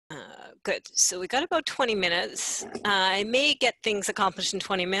good. So we got about 20 minutes. I may get things accomplished in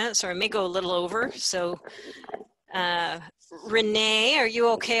 20 minutes, or I may go a little over. So Renee, are you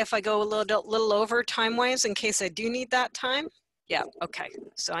okay if I go a little over time-wise in case I do need that time? Yeah, okay.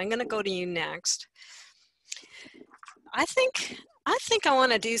 So I'm gonna go to you next. I think I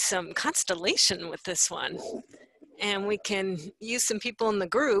wanna do some constellation with this one. And we can use some people in the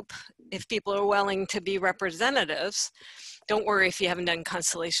group if people are willing to be representatives. Don't worry if you haven't done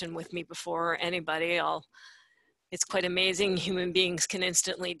constellation with me before or anybody. It's quite amazing. Human beings can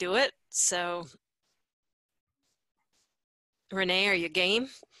instantly do it. So, Renee, are you game?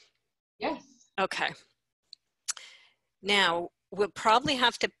 Yes. Okay. Now, we'll probably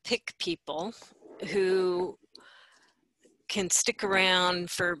have to pick people who can stick around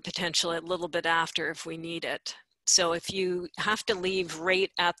for potentially a little bit after if we need it. So if you have to leave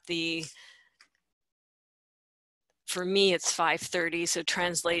right at for me, it's 5:30, so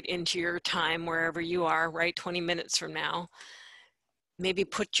translate into your time wherever you are, right? 20 minutes from now. Maybe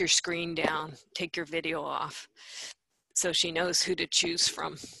put your screen down, take your video off, so she knows who to choose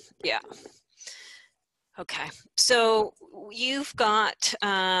from. Yeah. Okay, so you've got,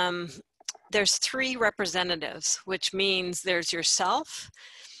 there's 3 representatives, which means there's yourself,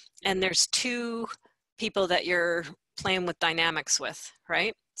 and there's 2 people that you're playing with dynamics with,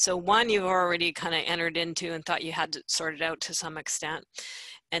 right? So one you've already kind of entered into and thought you had to sort it out to some extent.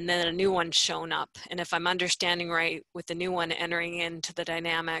 And then a new one's shown up. And if I'm understanding right, with the new one entering into the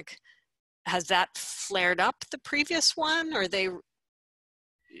dynamic, has that flared up the previous one? Or are they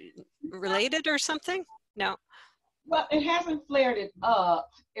related or something? No. Well, it hasn't flared it up.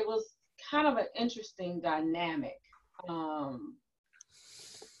 It was kind of an interesting dynamic. So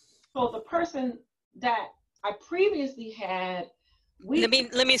the person that I previously had, let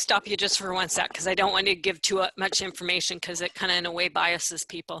me stop you just for one sec, because I don't want to give too much information, because it kind of in a way biases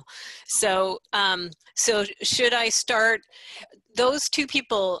people. So so should I start those 2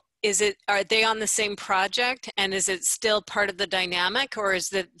 people? Are they on the same project, and is it still part of the dynamic, or is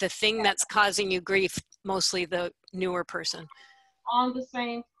the thing that's causing you grief mostly the newer person? On the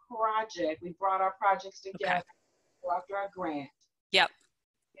same project. We brought our projects together. Okay. After our grant. Yep.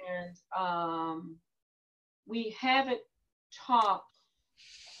 And we haven't talked,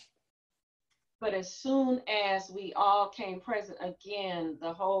 but as soon as we all came present again,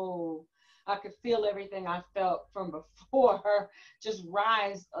 I could feel everything I felt from before her just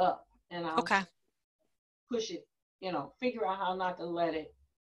rise up, and I'll push it, figure out how not to let it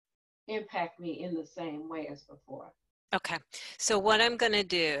impact me in the same way as before. Okay, so what I'm gonna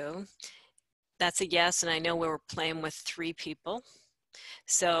do, that's a yes, and I know we were playing with 3 people.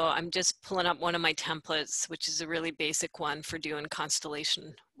 So I'm just pulling up one of my templates, which is a really basic one for doing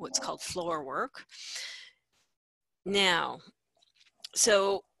constellation, what's called floor work. Now,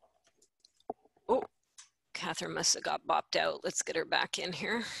 so, oh, Catherine must have got bopped out. Let's get her back in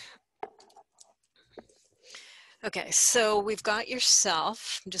here. Okay, so we've got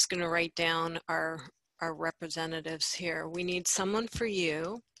yourself. I'm just gonna write down our representatives here. We need someone for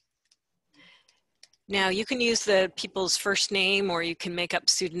you. Now you can use the people's first name, or you can make up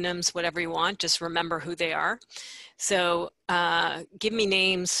pseudonyms, whatever you want. Just remember who they are. So give me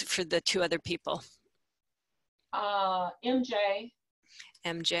names for the 2 other people. MJ.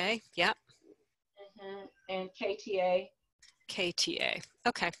 MJ, yeah. And KTA. KTA,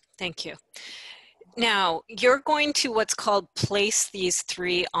 okay, thank you. Now you're going to what's called place these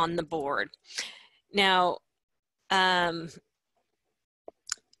 3 on the board. Now,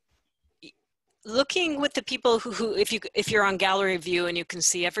 looking with the people who if you're on gallery view and you can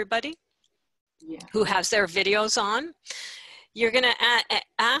see everybody who has their videos on, you're going to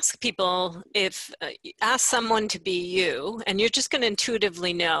ask people ask someone to be you, and you're just going to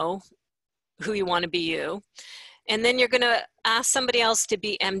intuitively know who you want to be you. And then you're going to ask somebody else to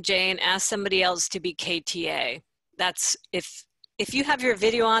be MJ and ask somebody else to be KTA. That's if you have your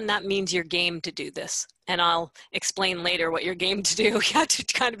video on, that means you're game to do this. And I'll explain later what you're game to do. You have to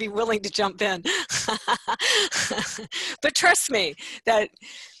kind of be willing to jump in. But trust me that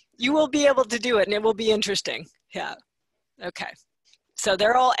you will be able to do it, and it will be interesting. Yeah. Okay. So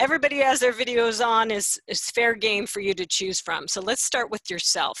everybody has their videos on, is fair game for you to choose from. So let's start with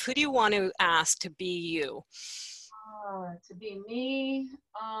yourself. Who do you want to ask to be you? To be me,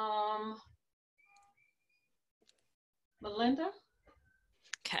 Melinda.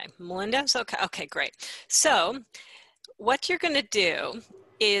 Okay, Melinda's okay. Okay, great. So what you're going to do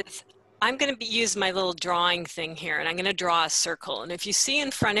is I'm going to use my little drawing thing here, and I'm going to draw a circle. And if you see in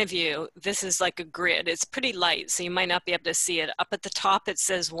front of you, this is like a grid. It's pretty light, so you might not be able to see it. Up at the top, it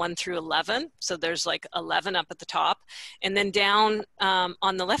says 1 through 11. So there's like 11 up at the top. And then down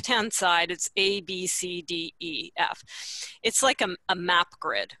on the left-hand side, it's A, B, C, D, E, F. It's like a map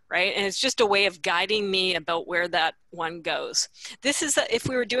grid, right? And it's just a way of guiding me about where that one goes. This is, if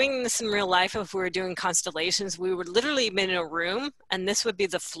we were doing this in real life, if we were doing constellations, we would literally be in a room, and this would be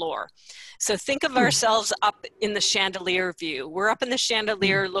the floor. So think of ourselves up in the chandelier view. We're up in the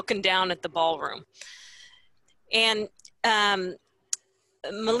chandelier looking down at the ballroom. And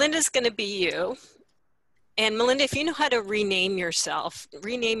Melinda's going to be you. And Melinda, if you know how to rename yourself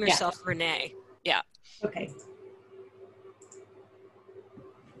Renee. Yeah. Okay.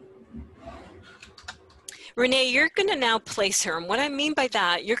 Renee, you're going to now place her. And what I mean by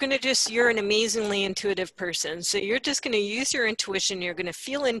that, you're an amazingly intuitive person. So you're just going to use your intuition. You're going to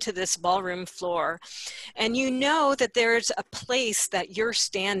feel into this ballroom floor. And you know that there's a place that you're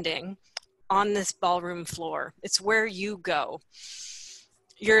standing on this ballroom floor. It's where you go.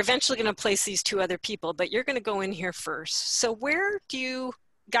 You're eventually going to place these 2 other people, but you're going to go in here first. So where do you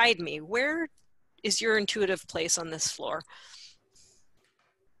guide me? Where is your intuitive place on this floor?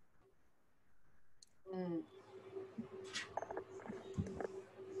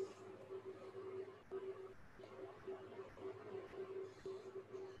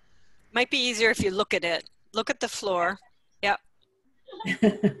 Might be easier if you look at it. Look at the floor. Yep. So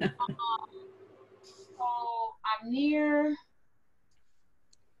I'm near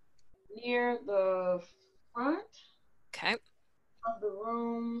the front Okay. of the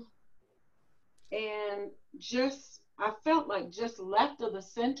room, and I felt like just left of the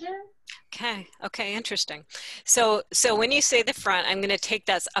center. Okay. Okay. Interesting. So when you say the front, I'm going to take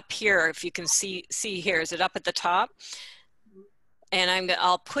that's up here. If you can see here, is it up at the top? And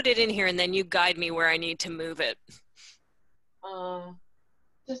I'll put it in here, and then you guide me where I need to move it.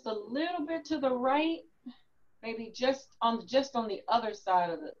 Just a little bit to the right, maybe just on the other side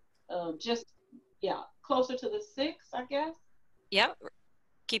of it. Closer to the 6, I guess. Yep.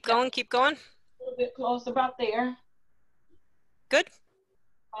 Keep going. Keep going. A little bit close, about there. Good.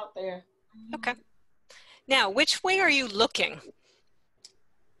 Out there. Okay. Now, which way are you looking?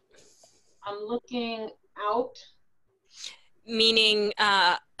 I'm looking out. Meaning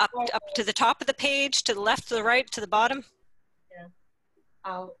up to the top of the page, to the left, to the right, to the bottom? Yeah.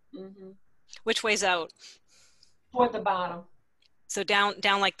 Out. Mm-hmm. Which way's out? Toward the bottom. So down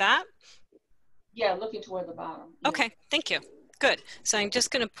like that? Yeah, looking toward the bottom. Yeah. Okay, thank you. Good. So I'm just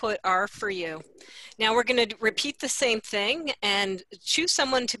going to put R for you. Now we're going to repeat the same thing and choose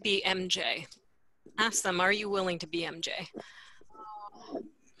someone to be MJ. Ask them, are you willing to be MJ?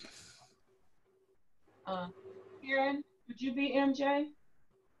 Karen, would you be MJ?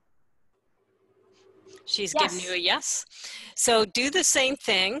 She's giving you a yes. So do the same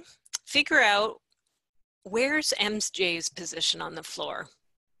thing. Figure out where's MJ's position on the floor.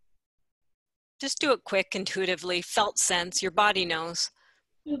 Just do it quick, intuitively, felt sense. Your body knows.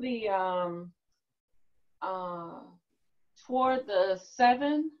 To the toward the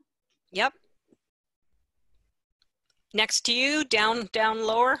 7. Yep. Next to you, down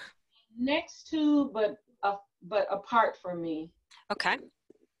lower. Next to, but apart from me. Okay.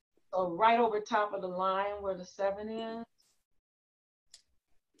 So right over top of the line where the 7 is.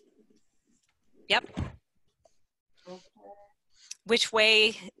 Yep. Okay. Which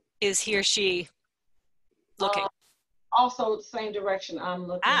way is he or she looking? Also the same direction I'm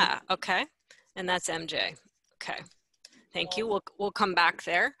looking. Ah, okay. And that's MJ. Okay. Thank you. We'll come back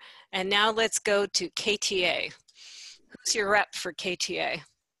there. And now let's go to KTA. Who's your rep for KTA?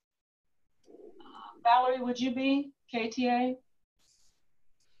 Valerie, would you be KTA?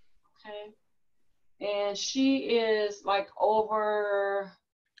 Okay. And she is like over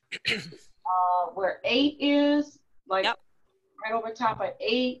where 8 is, like right over top of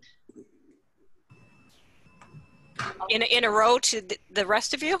 8. In a row to the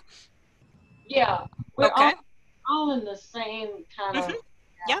rest of you? Yeah. We're okay. all in the same kind of.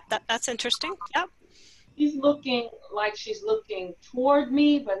 Yeah, that's interesting. Yep. She's looking like she's looking toward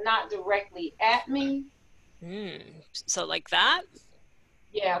me, but not directly at me. So like that?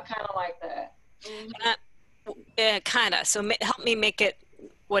 Yeah, kind of like that. Kind of. So help me make it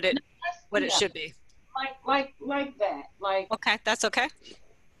what it should be. Like that. Like. Okay, that's okay.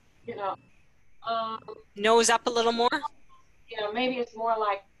 You know. Nose up a little more. You know, maybe it's more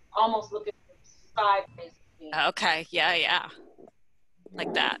like almost looking sideways. Okay. Yeah.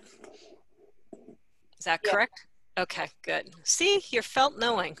 Like that. Is that correct? Okay, good. See, you're felt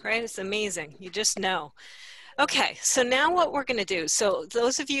knowing, right? It's amazing. You just know. Okay, so now what we're going to do, so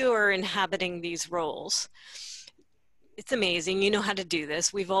those of you who are inhabiting these roles, it's amazing. You know how to do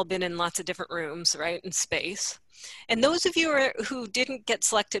this. We've all been in lots of different rooms, right, in space. And those of you who didn't get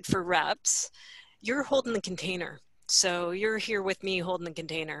selected for reps, you're holding the container. So you're here with me holding the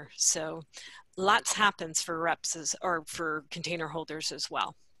container. So lots happens for reps or for container holders as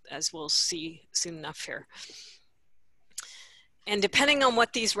well, as we'll see soon enough here. And depending on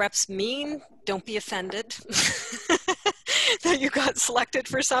what these reps mean, don't be offended that you got selected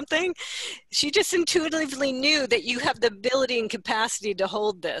for something. She just intuitively knew that you have the ability and capacity to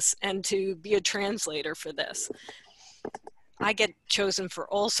hold this and to be a translator for this. I get chosen for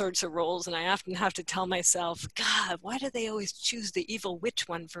all sorts of roles, and I often have to tell myself, God, why do they always choose the evil witch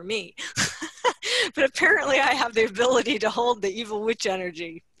one for me? But apparently I have the ability to hold the evil witch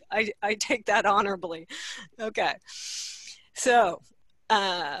energy. I take that honorably. Okay. So,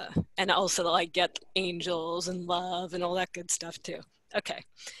 and also I get angels and love and all that good stuff too. Okay.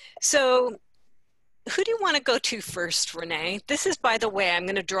 So who do you want to go to first, Renee? This is, by the way, I'm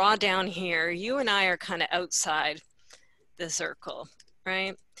going to draw down here. You and I are kind of outside the circle,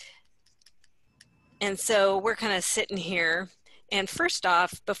 right? And so we're kind of sitting here. And first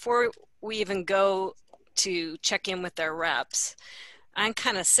off, before we even go to check in with our reps, I'm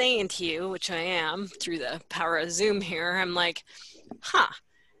kind of saying to you, which I am through the power of Zoom here, I'm like, huh,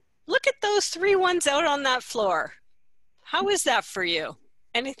 look at those 3 ones out on that floor. How is that for you?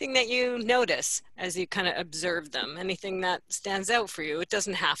 Anything that you notice as you kind of observe them? Anything that stands out for you? It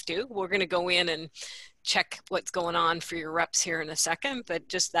doesn't have to. We're going to go in and check what's going on for your reps here in a second, but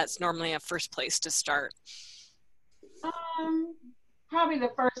just that's normally a first place to start. Probably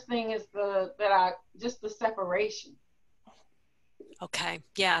the first thing is just the separation. Okay,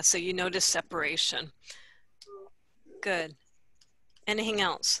 yeah, so you notice separation. Good. Anything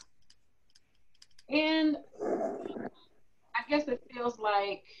else? And I guess it feels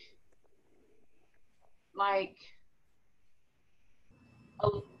like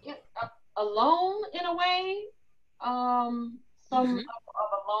alone in a way, some of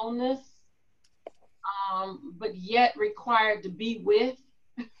aloneness, but yet required to be with.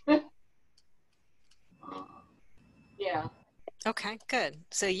 Yeah. Okay, good.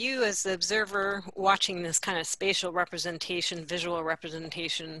 So you as the observer watching this kind of spatial representation, visual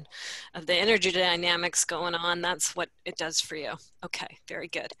representation of the energy dynamics going on, that's what it does for you. Okay, very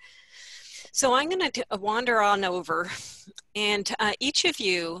good. So I'm going to wander on over, and each of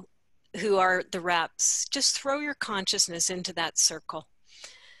you who are the reps, just throw your consciousness into that circle.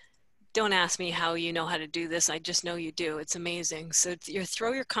 Don't ask me how you know how to do this. I just know you do. It's amazing. So you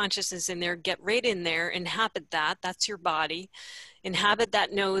throw your consciousness in there, get right in there, inhabit that. That's your body. Inhabit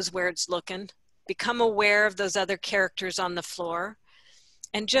that nose where it's looking. Become aware of those other characters on the floor.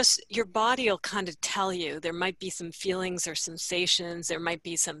 And just your body will kind of tell you. There might be some feelings or sensations. There might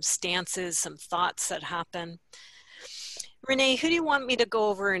be some stances, some thoughts that happen. Renee, who do you want me to go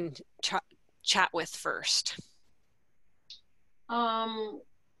over and chat with first?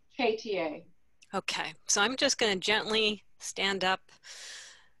 KTA. Okay, so I'm just going to gently stand up,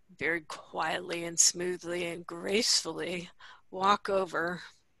 very quietly and smoothly and gracefully walk over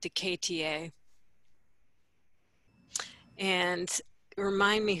to KTA. And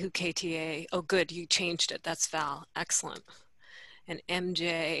remind me who KTA, oh good, you changed it, that's Val, excellent. And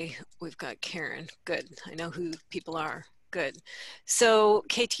MJ, we've got Karen, good, I know who people are, good. So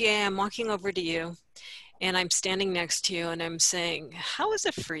KTA, I'm walking over to you and I'm standing next to you and I'm saying, how is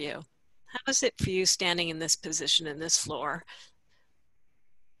it for you? How is it for you standing in this position, in this floor?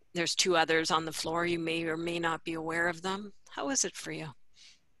 There's 2 others on the floor. You may or may not be aware of them. How is it for you?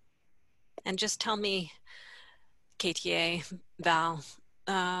 And just tell me, KTA, Val,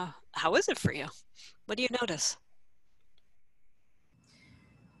 how is it for you? What do you notice?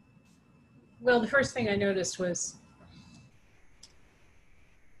 Well, the first thing I noticed was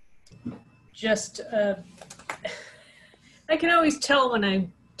just, I can always tell when I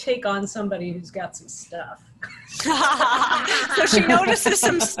take on somebody who's got some stuff. So she notices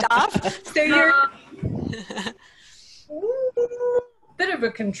some stuff. So you're bit of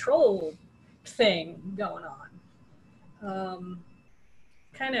a control thing going on.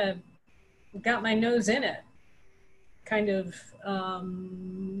 Kind of got my nose in it. Kind of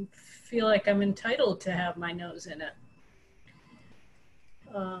feel like I'm entitled to have my nose in it.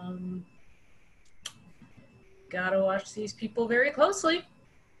 Gotta watch these people very closely.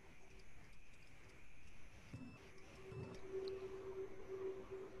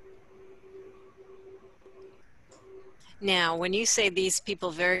 Now, when you say these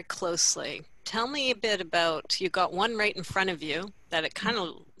people very closely, tell me a bit about, you got one right in front of you that it kind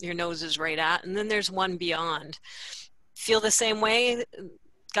of your nose is right at, and then there's one beyond. Feel the same way?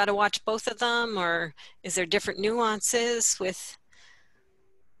 Got to watch both of them, or is there different nuances with?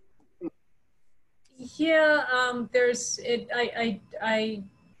 Yeah, there's it.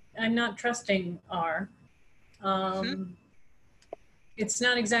 I'm not trusting R. It's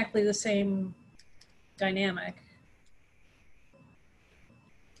not exactly the same dynamic.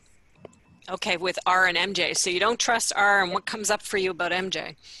 Okay, with R and MJ. So you don't trust R, and what comes up for you about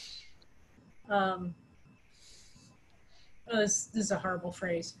MJ? This is a horrible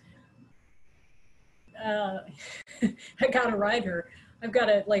phrase. I gotta ride her. I've got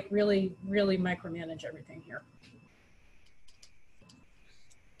to like really micromanage everything here.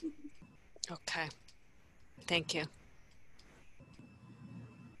 Okay, thank you.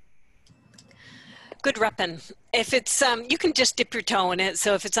 Good repping. If it's, you can just dip your toe in it.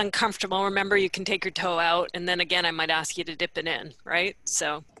 So if it's uncomfortable, remember you can take your toe out, and then again, I might ask you to dip it in, right?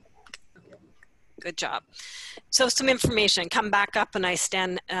 So good job. So some information, come back up and I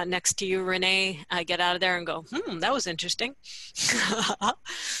stand next to you, Renee. I get out of there and go, that was interesting.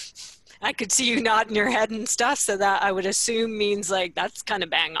 I could see you nodding your head and stuff, so that I would assume means like, that's kind of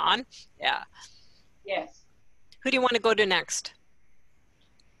bang on. Yeah. Yes. Who do you want to go to next?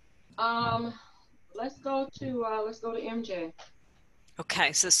 Let's go to MJ.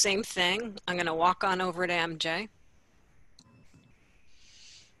 Okay, so same thing. I'm going to walk on over to MJ.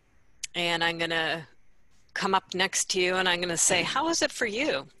 And I'm going to come up next to you and I'm going to say, how is it for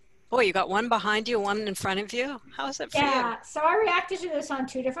you? Boy, you got one behind you, one in front of you. How is it for you? Yeah, so I reacted to this on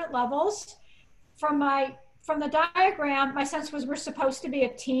two different levels. From the diagram, my sense was we're supposed to be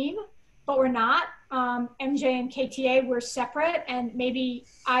a team, but we're not. MJ and KTA were separate, and maybe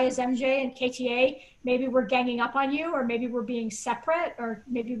I as MJ and KTA, maybe we're ganging up on you, or maybe we're being separate, or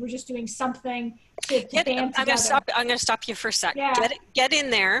maybe we're just doing something to band together. I'm going to stop you for a sec. Yeah. Get in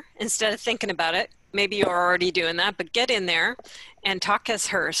there instead of thinking about it. Maybe you're already doing that, but get in there and talk as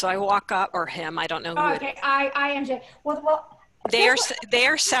her. So I walk up, or him, I don't know who okay, I MJ. Well, they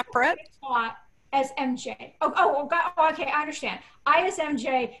are separate. As MJ. Okay, I understand. I as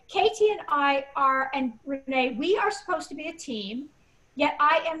MJ, Katie and I are, and Renee, we are supposed to be a team, yet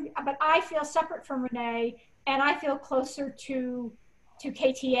but I feel separate from Renee, and I feel closer to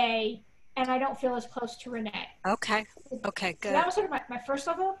KTA, and I don't feel as close to Renee. Okay, good. So that was sort of my first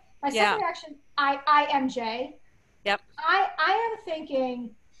level. My second reaction, I MJ. Yep. I am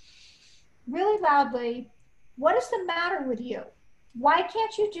thinking really loudly, what is the matter with you? Why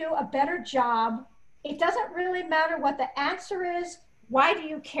can't you do a better job? It doesn't really matter what the answer is. Why do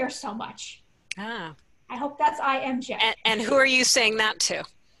you care so much? I hope that's IMJ. And who are you saying that to?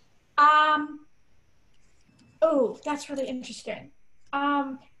 Oh, that's really interesting.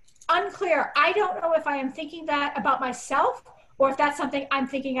 Unclear. I don't know if I am thinking that about myself or if that's something I'm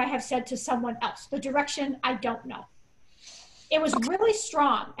thinking I have said to someone else. The direction, I don't know. It was really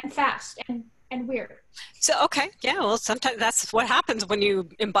strong and fast and weird. So, okay. Yeah. Well, sometimes that's what happens when you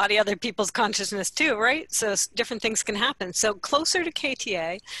embody other people's consciousness too, right? So different things can happen. So closer to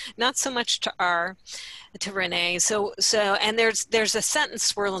KTA, not so much to R, to Renee. So, and there's a sentence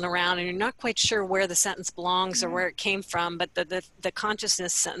swirling around and you're not quite sure where the sentence belongs or where it came from, but the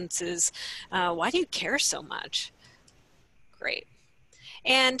consciousness sentence is, why do you care so much? Great.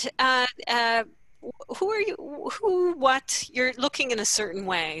 And, who are you, what, you're looking in a certain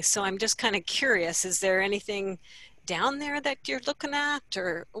way. So I'm just kind of curious, is there anything down there that you're looking at,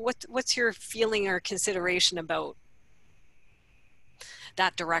 or what's your feeling or consideration about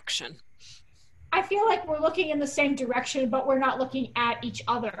that direction? I feel like we're looking in the same direction, but we're not looking at each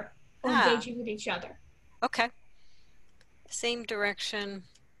other or engaging with each other. Okay. Same direction,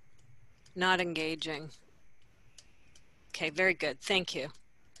 not engaging. Okay, very good. Thank you.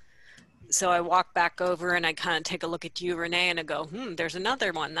 So I walk back over and I kind of take a look at you, Renee, and I go, there's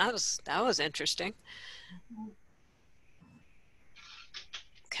another one. That was interesting.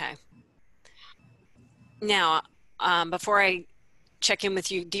 Okay. Now, before I check in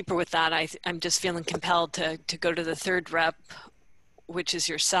with you deeper with that, I'm just feeling compelled to go to the third rep, which is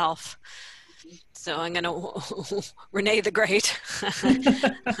yourself. So I'm going to, Renee the Great.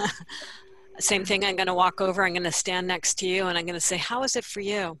 Same thing, I'm going to walk over, I'm going to stand next to you, and I'm going to say, how is it for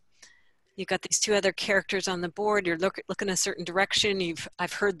you? You've got these two other characters on the board. You're looking a certain direction.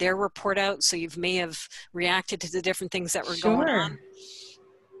 I've heard their report out, so you may have reacted to the different things that were going on.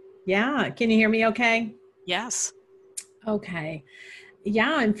 Yeah. Can you hear me okay? Yes. Okay.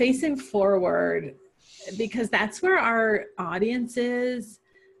 Yeah, I'm facing forward because that's where our audience is.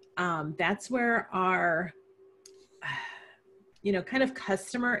 That's where our, kind of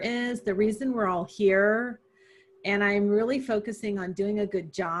customer is. The reason we're all here And I'm really focusing on doing a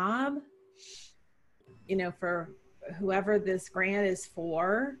good job, you know, for whoever this grant is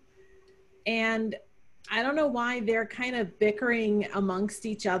for. And I don't know why they're kind of bickering amongst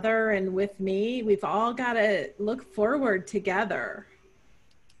each other and with me. We've all got to look forward together.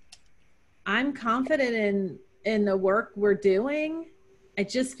 I'm confident in the work we're doing. I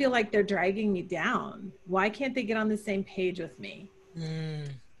just feel like they're dragging me down. Why can't they get on the same page with me?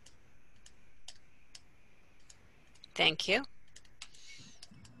 Thank you.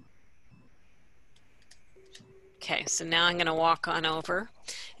 Okay, so now I'm going to walk on over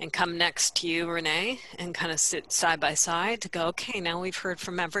and come next to you, Renee, and kind of sit side by side to go, okay, now we've heard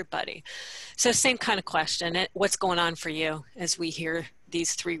from everybody. So same kind of question. What's going on for you as we hear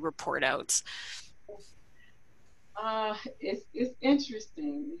these 3 report outs? It's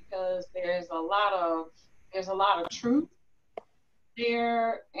interesting because there's a lot of truth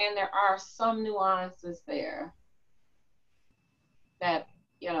there, and there are some nuances there that,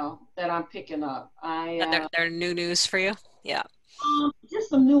 you know, that I'm picking up. They're new news for you? Yeah. Just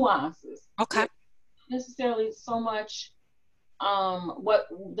some nuances. Okay. Not necessarily so much. What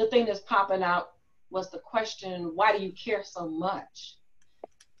the thing that's popping out was the question, why do you care so much?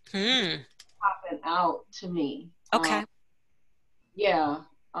 Popping out to me. Okay. Yeah.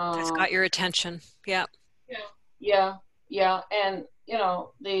 That's got your attention. Yeah. Yeah. And, you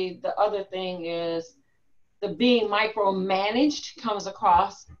know, the other thing is the being micromanaged comes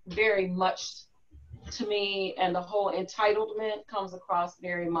across very much to me, and the whole entitlement comes across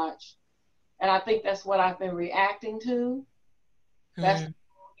very much. And I think that's what I've been reacting to. That's,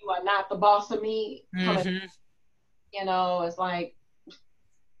 you are not the boss of me. You know, it's like,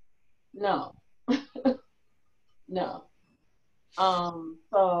 no. No.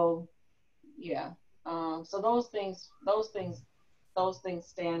 So yeah. So those things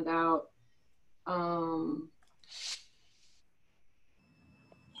stand out.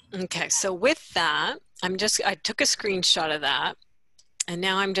 Okay, so with that, I took a screenshot of that, and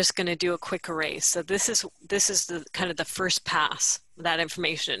now I'm just going to do a quick erase. So this is the kind of the first pass, that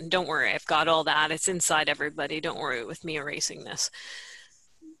information. Don't worry, I've got all that. It's inside everybody. Don't worry with me erasing this.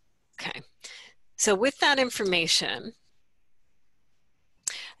 Okay, so with that information,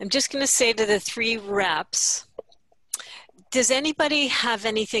 I'm just going to say to the 3 reps, does anybody have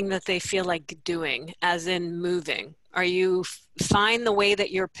anything that they feel like doing, as in moving? Are you fine the way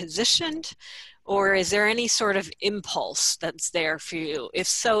that you're positioned, or is there any sort of impulse that's there for you? If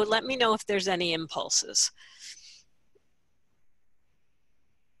so, let me know if there's any impulses.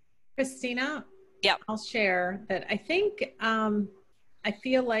 Christina? Yep. I'll share that I think I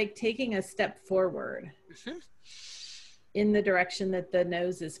feel like taking a step forward in the direction that the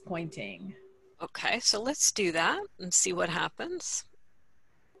nose is pointing. Okay, so let's do that and see what happens.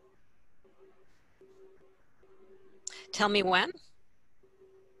 Tell me when.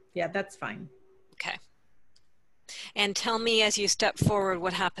 Yeah, that's fine. Okay. And tell me as you step forward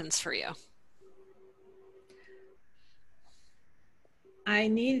what happens for you. I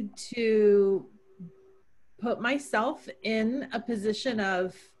need to put myself in a position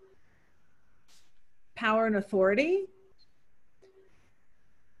of power and authority,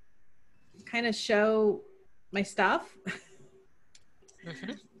 kind of show my stuff.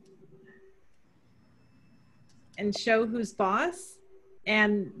 And show who's boss,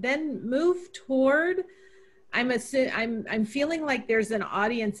 and then move toward, I'm feeling like there's an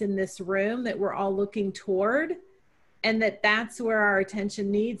audience in this room that we're all looking toward, and that's where our attention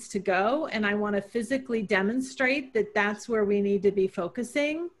needs to go. And I want to physically demonstrate that that's where we need to be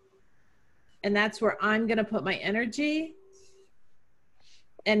focusing. And that's where I'm going to put my energy,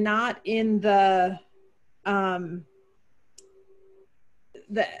 and not in the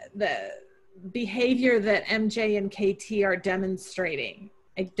behavior that MJ and KT are demonstrating.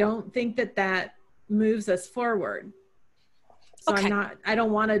 I don't think that moves us forward. So okay. I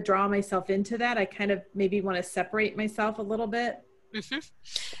don't want to draw myself into that. I kind of maybe want to separate myself a little bit.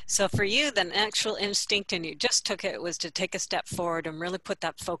 So for you, the actual instinct, and you just took it, was to take a step forward and really put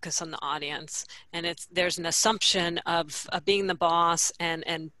that focus on the audience. And there's an assumption of being the boss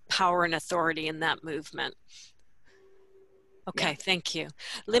and power and authority in that movement. Okay, yeah. Thank you.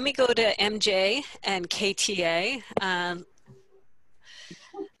 Let me go to MJ and KTA. I'm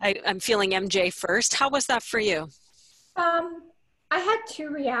feeling MJ first. How was that for you? I had 2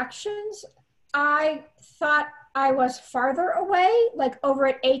 reactions. I thought I was farther away, like over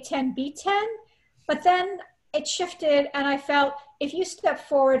at A10, B10, but then it shifted and I felt if you step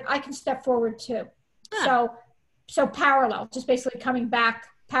forward, I can step forward too. So parallel, just basically coming back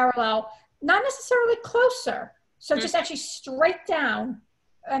parallel, not necessarily closer. So just actually straight down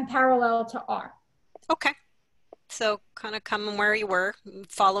and parallel to R. Okay. So kind of coming where you were,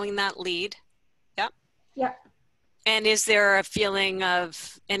 following that lead. Yep. Yep. And is there a feeling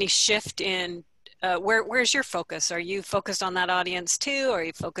of any shift in where's your focus? Are you focused on that audience too? Or are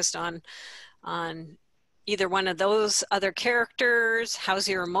you focused on either one of those other characters? How's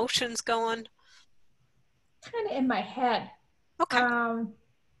your emotions going? Kind of in my head. Okay.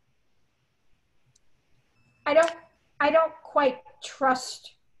 I don't quite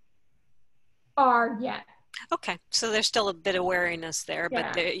trust R yet. Okay, so there's still a bit of wariness there,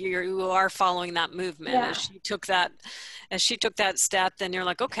 but you are following that movement. Yeah. As she took that step, then you're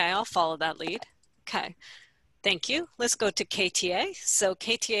like, okay, I'll follow that lead. Okay, thank you. Let's go to KTA. So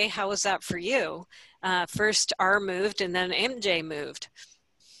KTA, how was that for you? First R moved and then MJ moved.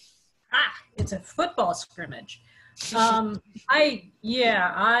 It's a football scrimmage. The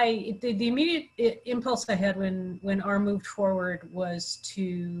immediate impulse I had when R moved forward was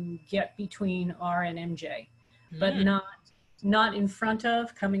to get between R and MJ, but not in front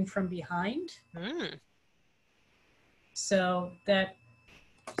of, coming from behind. So that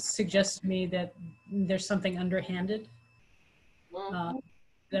suggests to me that there's something underhanded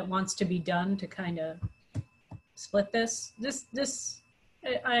that wants to be done to kind of split this.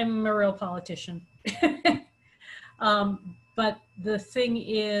 I'm a real politician. But the thing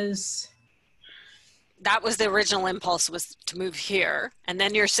is, that was the original impulse, was to move here. And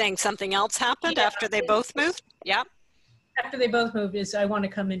then you're saying something else happened after they both moved? Yeah. After they both moved is I want to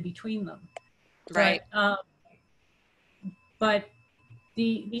come in between them. Right. But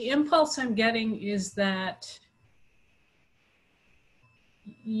the impulse I'm getting is that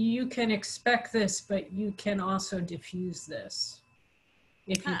you can expect this, but you can also diffuse this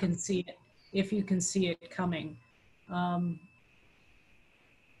if you can see it, if you can see it coming.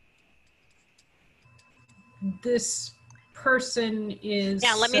 This person is.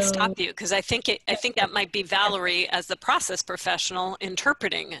 Yeah, let me stop you, because I think that might be Valerie as the process professional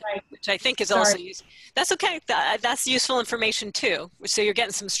interpreting it, Right. which I think is also useful. That's okay. That's useful information too. So you're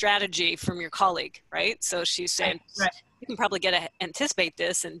getting some strategy from your colleague, right? So she's saying, Right. You can probably anticipate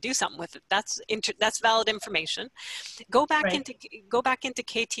this and do something with it. That's valid information. Go back into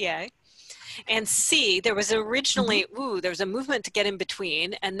KTA. And see, there was originally, there was a movement to get in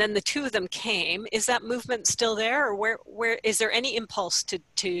between, and then the two of them came. Is that movement still there, or where is there any impulse to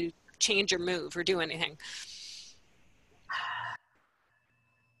change or move or do anything?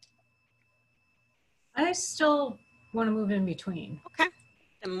 I still want to move in between. Okay,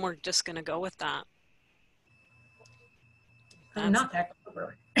 then we're just going to go with that. I'm not that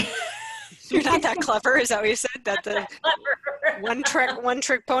clever. You're not that clever, is that what you said? That the one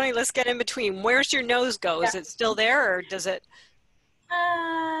trick pony. Let's get in between. Where's your nose go? Is it still there, or does it?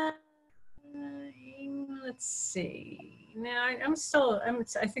 Let's see. Now I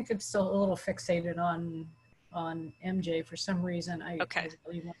think I'm still a little fixated on MJ for some reason. I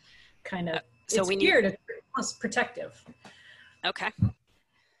really want kind of. So it's geared as almost protective. Okay.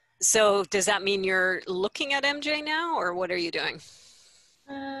 So does that mean you're looking at MJ now, or what are you doing?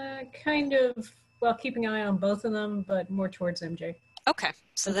 Kind of, well, keeping an eye on both of them, but more towards MJ. Okay,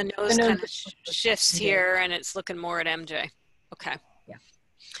 so the nose kind of shifts here, and it's looking more at MJ. Okay. Yeah.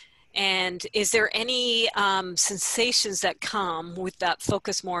 And is there any sensations that come with that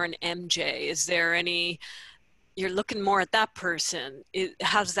focus more on MJ? Is there any, you're looking more at that person?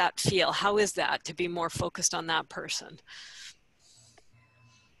 How does that feel? How is that to be more focused on that person?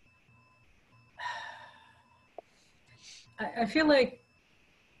 I feel like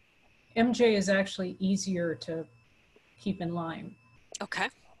MJ is actually easier to keep in line. Okay.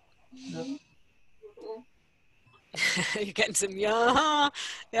 You're getting some, yeah,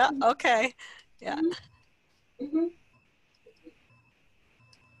 okay. Yeah.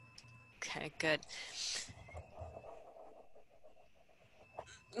 Okay, good.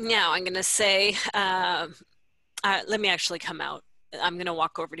 Now I'm going to say, let me actually come out. I'm going to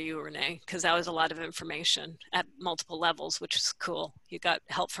walk over to you, Renee, because that was a lot of information at multiple levels, which is cool. You got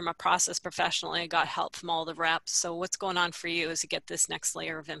help from a process professional, and you got help from all the reps. So what's going on for you as you get this next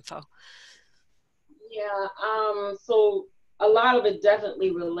layer of info? Yeah, so a lot of it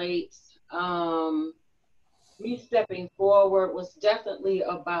definitely relates. Me stepping forward was definitely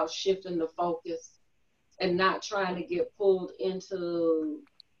about shifting the focus and not trying to get pulled into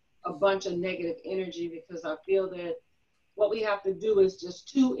a bunch of negative energy, because I feel that what we have to do is just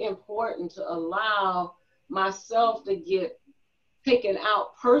too important to allow myself to get taken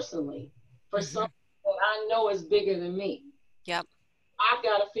out personally for something that I know is bigger than me. Yep. I've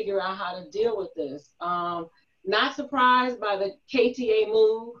got to figure out how to deal with this. Not surprised by the KTA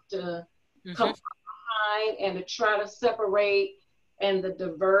move to come behind and to try to separate and the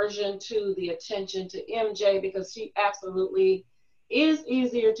diversion to the attention to MJ, because she absolutely is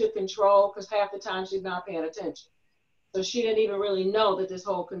easier to control because half the time she's not paying attention. So she didn't even really know that this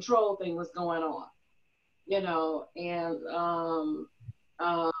whole control thing was going on, you know, and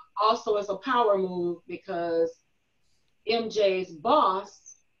also it's a power move because MJ's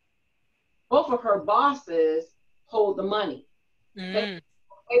boss, both of her bosses hold the money. They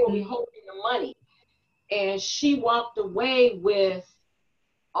will be holding the money. And she walked away with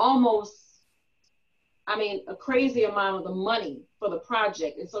almost, I mean, a crazy amount of the money for the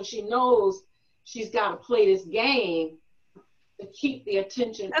project. And so she knows she's got to play this game to keep the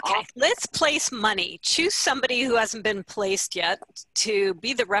attention off. Let's place money. Choose somebody who hasn't been placed yet to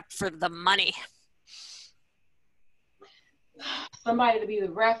be the rep for the money. Somebody to be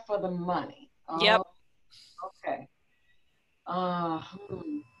the rep for the money. Yep. Okay. Wow.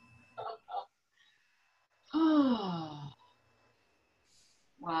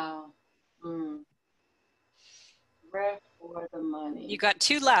 Rep for the money. You got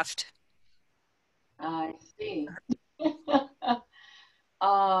 2 left. I see.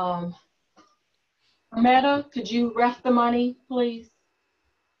 Meta, could you ref the money, please?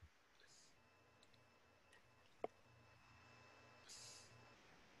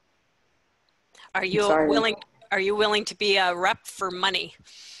 Are you willing? Are you willing to be a rep for money?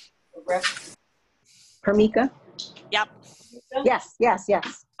 Ref. Hermika? Yep. Yes, yes,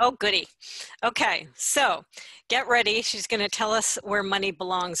 yes. Oh, goody. Okay, so get ready. She's going to tell us where money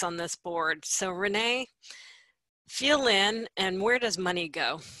belongs on this board. So Renee, feel in, and where does money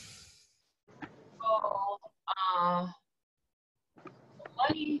go? So,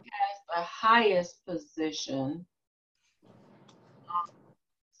 money has the highest position.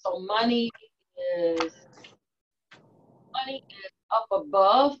 So money is up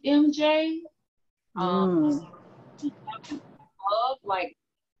above MJ. Above, like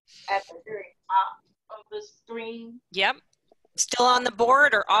at the very top of the screen. Yep. Still on the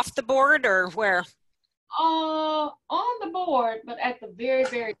board or off the board or where? On the board, but at the very,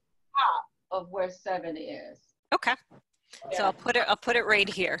 very top of where 7 is. Okay. Yeah. So I'll put it right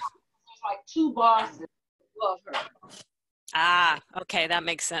here. There's like 2 bosses above her. Ah, okay, that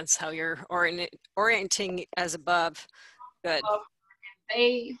makes sense. How you're orienting as above. Good.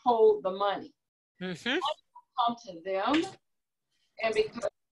 They hold the money. Mm-hmm. Money will come to them, and because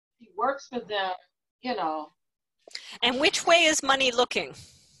he works for them, you know. And which way is money looking?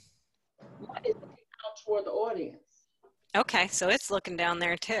 Money is looking out toward the audience. Okay, so it's looking down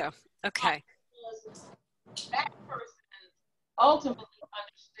there too. Okay. That person ultimately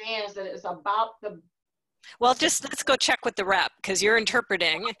understands that it's about the. Well, just let's go check with the rep because you're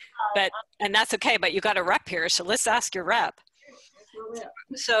interpreting, and that's okay. But you got a rep here, so let's ask your rep.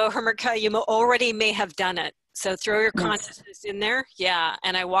 So Hermika, you already may have done it. So throw your consciousness in there. Yeah.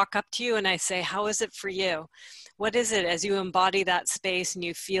 And I walk up to you and I say, how is it for you? What is it as you embody that space and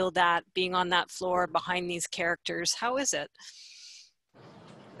you feel that being on that floor behind these characters? How is it?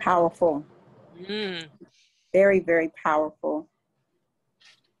 Powerful. Very, very powerful.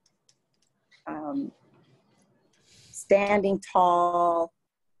 Standing tall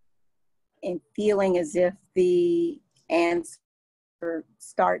and feeling as if the answer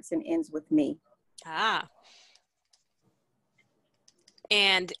starts and ends with me. Ah.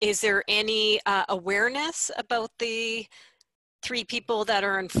 And is there any awareness about the 3 people that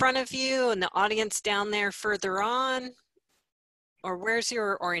are in front of you and the audience down there further on? Or where's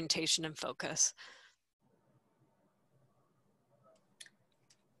your orientation and focus?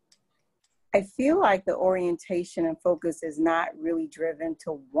 I feel like the orientation and focus is not really driven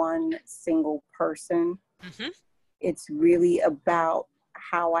to one single person. Mm-hmm. It's really about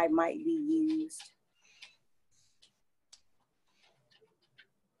how I might be used.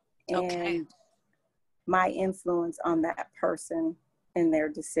 And my influence on that person and their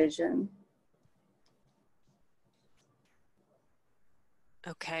decision.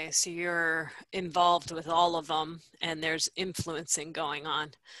 Okay, so you're involved with all of them and there's influencing going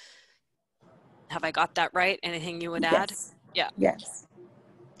on. Have I got that right? Anything you would add? Yes. Yeah. Yes.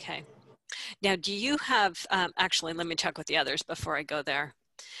 Okay. Now, do you have, actually, let me check with the others before I go there.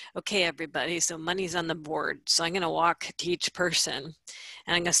 Okay, everybody, so money's on the board. So I'm going to walk to each person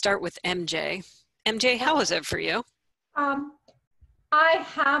and I'm going to start with MJ. MJ, how is it for you? I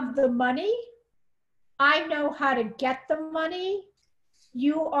have the money. I know how to get the money.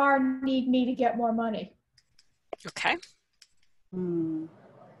 You need me to get more money. Okay. And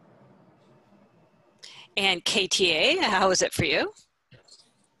KTA, how is it for you?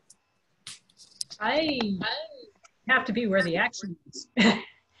 I have to be where the action is.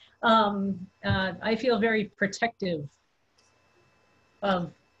 I feel very protective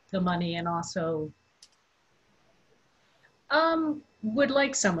of the money, and also would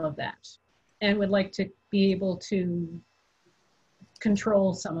like some of that and would like to be able to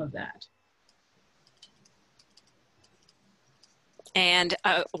control some of that. And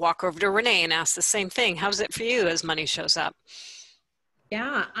walk over to Renee and ask the same thing. How's it for you as money shows up?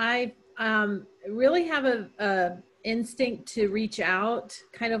 Yeah, I really have a instinct to reach out,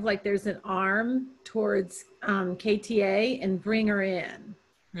 kind of like there's an arm towards KTA and bring her in.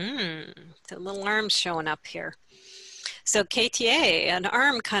 The little arm's showing up here. So KTA, an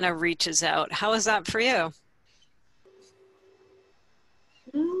arm kind of reaches out. How is that for you?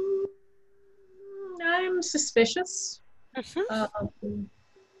 I'm suspicious.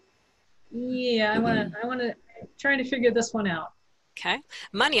 Yeah, I want to try to figure this one out. Okay.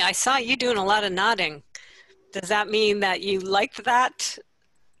 Money, I saw you doing a lot of nodding. Does that mean that you like that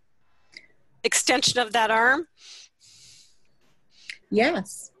extension of that arm?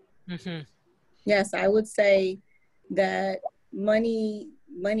 Yes. Yes, I would say that money,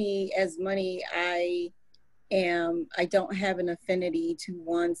 I don't have an affinity to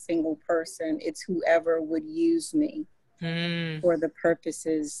one single person. It's whoever would use me for the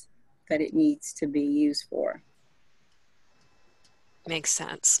purposes that it needs to be used for. Makes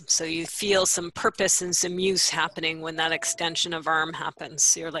sense. So you feel some purpose and some use happening when that extension of arm happens.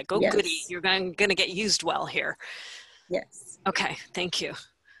 So you're like, oh, yes. Goody, you're going to get used well here. Yes. Okay, thank you.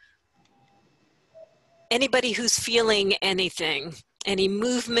 Anybody who's feeling anything, any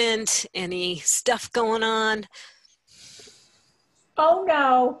movement, any stuff going on? Oh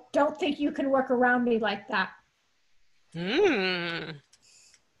no, don't think you can work around me like that.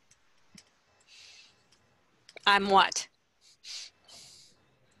 I'm what?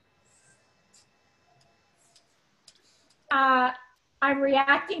 I'm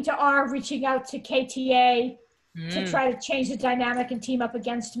reacting to R reaching out to KTA to try to change the dynamic and team up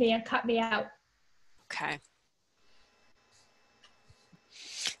against me and cut me out. Okay.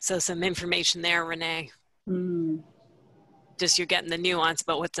 So some information there, Renee. Just you're getting the nuance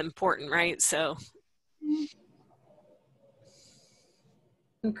about what's important, right? So.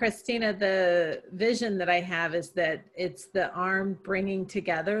 And Christina, the vision that I have is that it's the arm bringing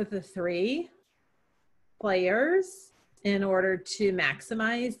together the three players in order to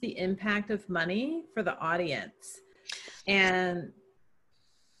maximize the impact of money for the audience. And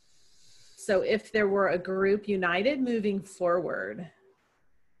so if there were a group united moving forward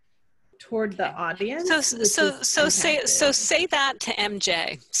toward the audience. So say that to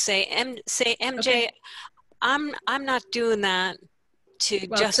MJ. Say MJ, okay. I'm not doing that to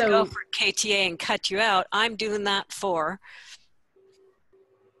go for KTA and cut you out. I'm doing that for.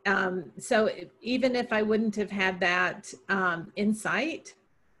 So even if I wouldn't have had that insight,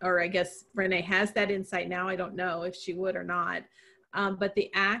 or I guess Renee has that insight now, I don't know if she would or not, but the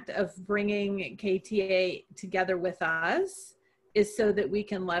act of bringing KTA together with us is so that we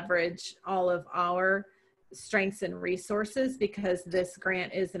can leverage all of our strengths and resources, because this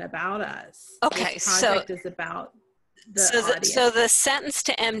grant isn't about us. Okay, this project is about the audience. So the sentence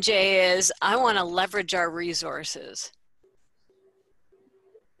to MJ is, I want to leverage our resources.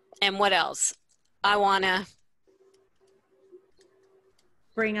 And what else? I want to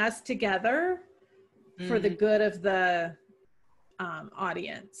bring us together for the good of the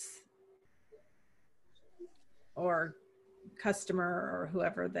audience or customer or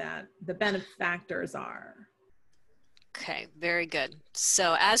whoever that the benefactors are. Okay, very good.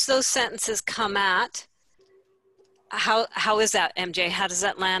 So as those sentences come at, how is that, MJ? How does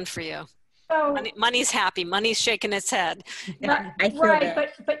that land for you? So, money's happy. Money's shaking its head. Right,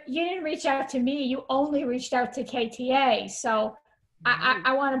 but you didn't reach out to me. You only reached out to KTA. So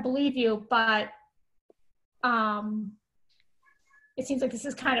I want to believe you, but it seems like this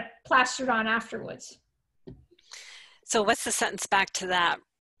is kind of plastered on afterwards. So what's the sentence back to that?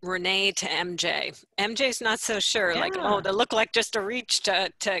 Renee to MJ. MJ's not so sure. Yeah. Like, oh, they look like just a reach to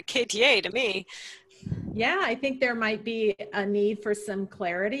KTA to me. Yeah, I think there might be a need for some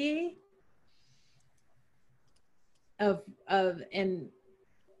clarity of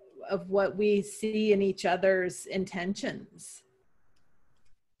what we see in each other's intentions.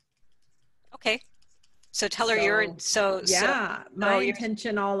 Okay. So tell her you're my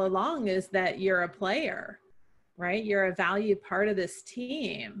intention all along is that you're a player, right? You're a valued part of this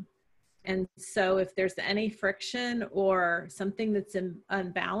team. And so if there's any friction or something that's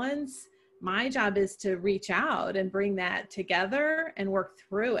unbalanced, my job is to reach out and bring that together and work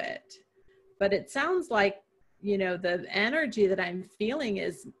through it. But it sounds like, you know, the energy that I'm feeling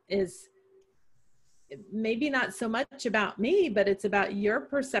is maybe not so much about me, but it's about your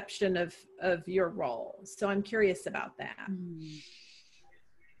perception of your role. So I'm curious about that.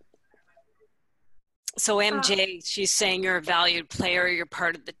 So MJ, she's saying you're a valued player, you're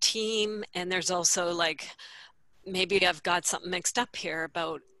part of the team, and there's also like, maybe I've got something mixed up here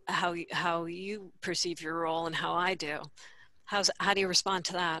about how you perceive your role and how I do. How do you respond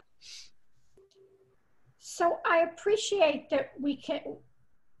to that? So I appreciate that we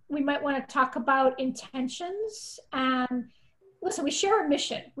might want to talk about intentions, and listen, we share a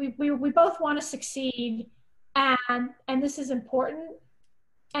mission. We both want to succeed, and this is important.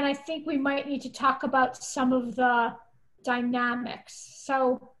 And I think we might need to talk about some of the dynamics.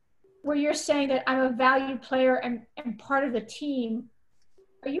 So where you're saying that I'm a valued player and part of the team,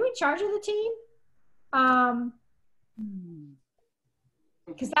 are you in charge of the team?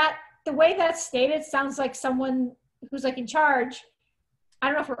 Because the way that's stated sounds like someone who's like in charge. I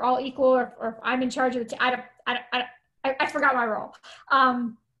don't know if we're all equal or if I'm in charge of the team. I forgot my role.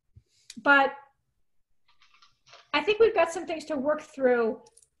 But I think we've got some things to work through.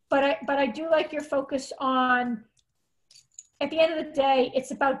 But I do like your focus on, at the end of the day,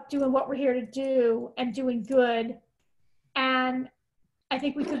 it's about doing what we're here to do and doing good. And I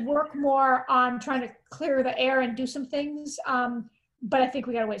think we could work more on trying to clear the air and do some things. But I think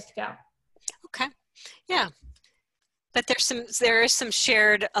we got a ways to go. Okay. Yeah. But there is some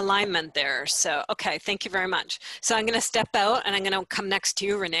shared alignment there. So, okay, thank you very much. So I'm going to step out and I'm going to come next to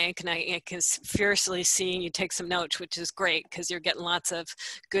you, Renee. I can fiercely see you take some notes, which is great because you're getting lots of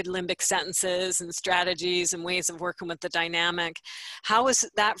good limbic sentences and strategies and ways of working with the dynamic. How was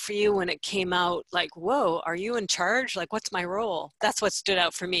that for you when it came out? Like, whoa, are you in charge? Like, what's my role? That's what stood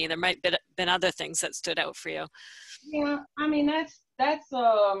out for me. There might have been other things that stood out for you. Yeah, I mean, that's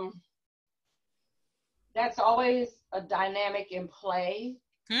always a dynamic in play.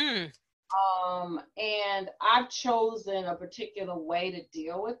 And I've chosen a particular way to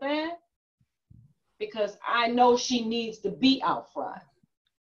deal with that because I know she needs to be out front.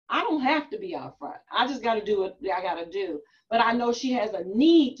 I don't have to be out front. I just got to do what I got to do. But I know she has a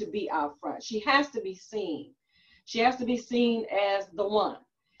need to be out front. She has to be seen. She has to be seen as the one.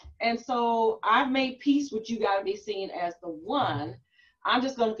 And so I've made peace with you got to be seen as the one. I'm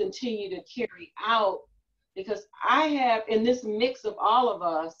just going to continue to carry out, because I have, in this mix of all of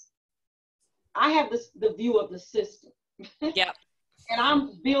us, I have the view of the system. Yep. And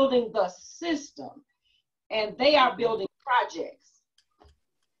I'm building the system, and they are building projects.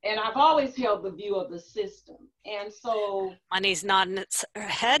 And I've always held the view of the system. And so money's nodding its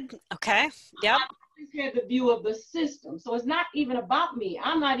head. Okay. Yep. I've always had the view of the system. So it's not even about me.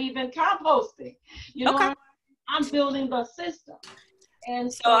 I'm not even composting. You know, okay. I'm building the system.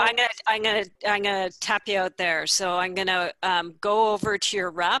 And so I'm gonna tap you out there. So I'm gonna go over to your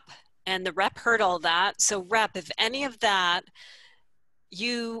rep, and the rep heard all that. So rep, if any of that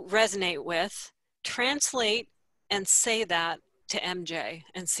you resonate with, translate and say that to MJ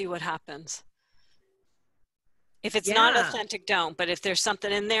and see what happens. If it's not authentic, don't. But if there's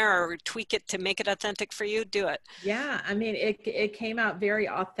something in there, or tweak it to make it authentic for you, do it. Yeah, I mean, it came out very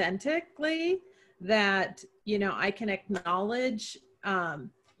authentically that, you know, I can acknowledge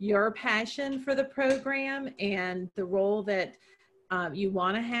your passion for the program and the role that you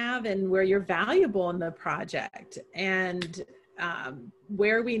want to have and where you're valuable in the project and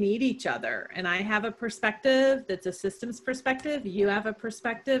where we need each other. And I have a perspective that's a systems perspective. You have a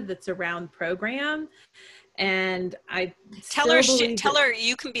perspective that's around program. And I tell her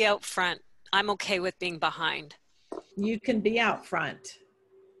you can be out front. I'm okay with being behind. You can be out front.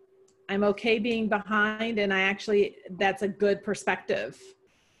 I'm okay being behind, and that's a good perspective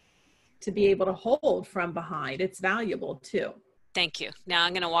to be able to hold from behind. It's valuable too. Thank you. Now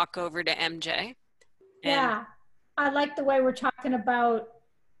I'm going to walk over to MJ. Yeah, I like the way we're talking about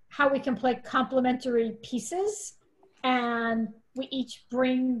how we can play complementary pieces, and we each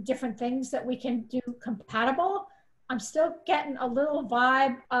bring different things that we can do compatible. I'm still getting a little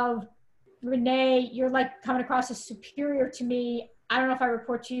vibe of, Renee, you're like coming across as superior to me. I don't know if I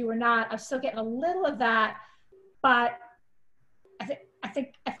report to you or not. I'm still getting a little of that, but I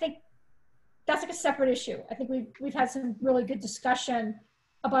think that's like a separate issue. I think we've had some really good discussion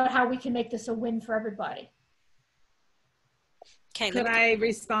about how we can make this a win for everybody. Okay. Could I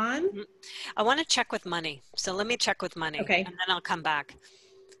respond? I want to check with money. So let me check with money. Okay. And then I'll come back.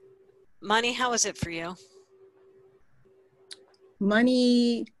 Money, how is it for you?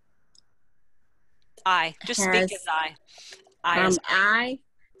 Money. Just speak as I.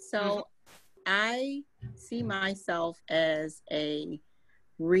 So I see myself as a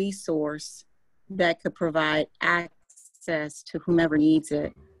resource that could provide access to whomever needs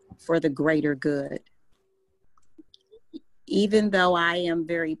it for the greater good. Even though I am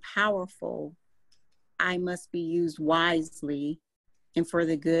very powerful, I must be used wisely and for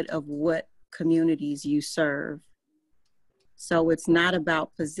the good of what communities you serve. So it's not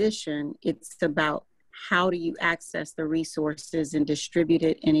about position, it's about how do you access the resources and distribute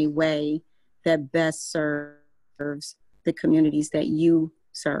it in a way that best serves the communities that you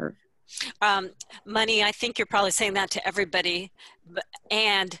serve. Money, I think you're probably saying that to everybody,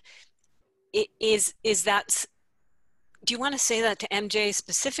 and is that, do you want to say that to MJ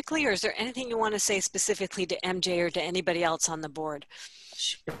specifically, or is there anything you want to say specifically to MJ or to anybody else on the board?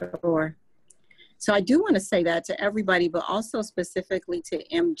 Sure. So I do want to say that to everybody, but also specifically to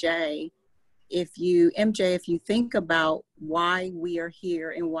MJ. If you think about why we are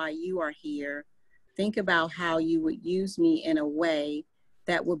here and why you are here, think about how you would use me in a way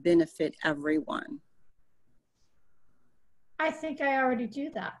that would benefit everyone. I think I already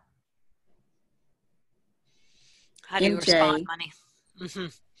do that. How do you respond, Money?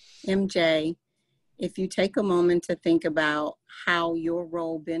 MJ, if you take a moment to think about how your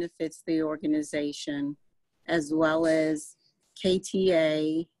role benefits the organization, as well as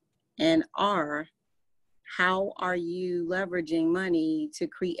KTA and R, how are you leveraging money to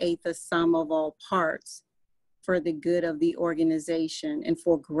create the sum of all parts for the good of the organization and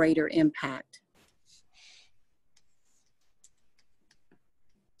for greater impact?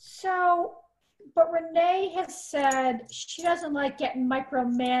 So, but Renee has said she doesn't like getting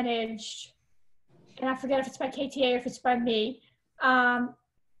micromanaged, and I forget if it's by KTA or if it's by me,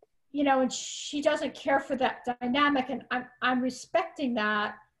 you know, and she doesn't care for that dynamic, and I'm respecting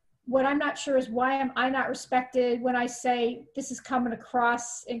that. What I'm not sure is why am I not respected when I say this is coming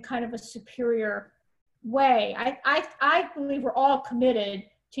across in kind of a superior way. I believe we're all committed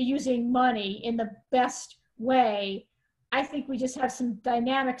to using money in the best way. I think we just have some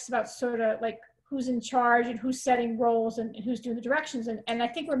dynamics about sort of like who's in charge and who's setting roles and who's doing the directions. And I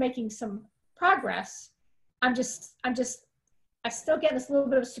think we're making some progress. I still get this little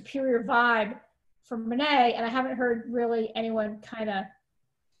bit of a superior vibe from Renee, and I haven't heard really anyone kind of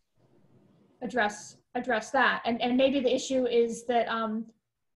address that. And maybe the issue is that I'm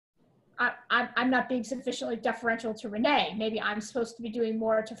not being sufficiently deferential to Renee. Maybe I'm supposed to be doing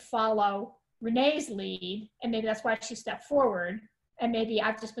more to follow Renee's lead, and maybe that's why she stepped forward. And maybe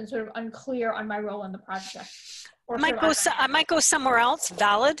I've just been sort of unclear on my role in the project. I might go somewhere else.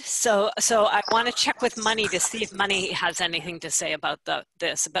 Valid. So I want to check with Money to see if Money has anything to say about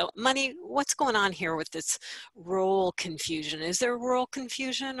this. About Money, what's going on here with this role confusion? Is there role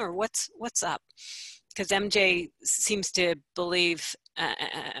confusion, or what's up? Because MJ seems to believe, and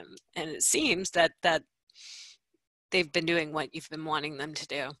it seems that they've been doing what you've been wanting them to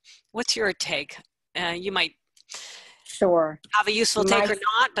do. What's your take? You might have a useful take or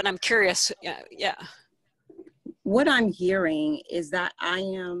not, but I'm curious. Yeah. What I'm hearing is that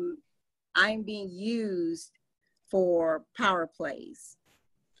I'm being used for power plays.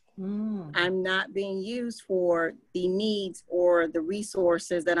 I'm not being used for the needs or the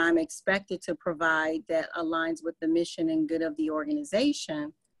resources that I'm expected to provide that aligns with the mission and good of the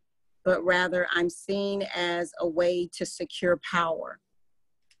organization, but rather I'm seen as a way to secure power,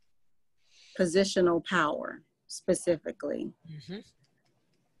 positional power specifically.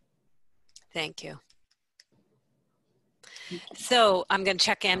 Thank you. So I'm going to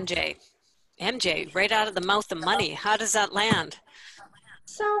check MJ. MJ, right out of the mouth of Money, how does that land?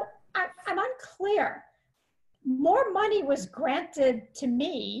 So I'm unclear. More money was granted to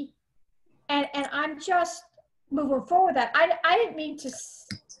me, and I'm just moving forward with that. I didn't mean to,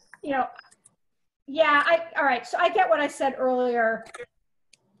 you know, yeah, all right. So I get what I said earlier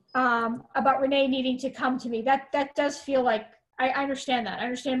about Renee needing to come to me. That does feel like, I understand that. I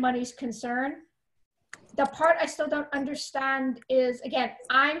understand Money's concern. The part I still don't understand is, again,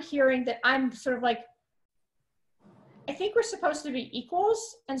 I'm hearing that I'm sort of like, I think we're supposed to be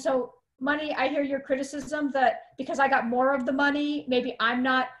equals. And so Money, I hear your criticism that because I got more of the money, maybe I'm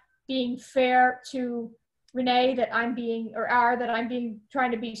not being fair to Renee, that I'm being, or that I'm being,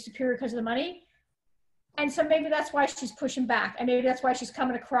 trying to be superior because of the money. And so maybe that's why she's pushing back. And maybe that's why she's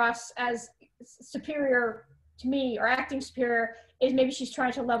coming across as superior to me, or acting superior, is maybe she's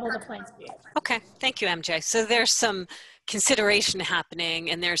trying to level the playing field. Okay, thank you, MJ. So there's some consideration happening,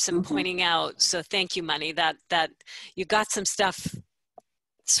 and there's some pointing out. So thank you, Money, that you got some stuff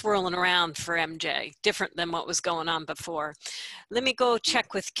swirling around for MJ, different than what was going on before. Let me go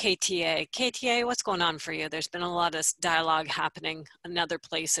check with KTA. KTA, what's going on for you? There's been a lot of dialogue happening in other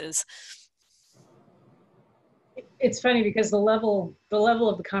places. It's funny because the level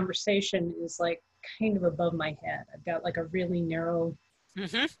of the conversation is like kind of above my head. I've got like a really narrow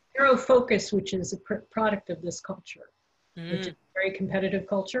focus, which is a product of this culture, which is a very competitive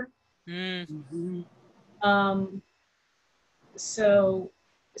culture. So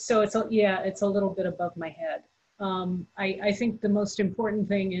so it's a little bit above my head. I think the most important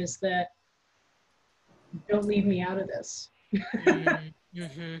thing is that don't leave me out of this.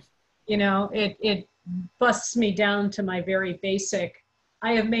 Mm-hmm. You know, it busts me down to my very basic.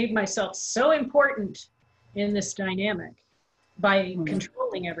 I have made myself so important in this dynamic by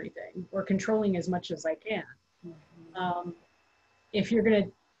controlling everything, or controlling as much as I can. If you're going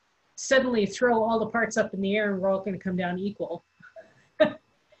to suddenly throw all the parts up in the air and we're all going to come down equal,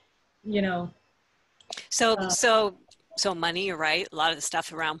 you know. So money, you're right. A lot of the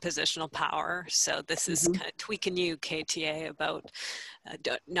stuff around positional power. So this is kind of tweaking you, KTA, about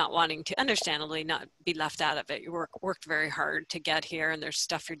not wanting to, understandably, not be left out of it. You worked very hard to get here, and there's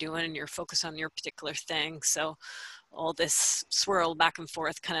stuff you're doing, and you're focused on your particular thing. So all this swirl back and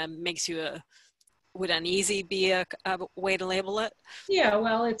forth kind of makes you would uneasy be a way to label it? Yeah,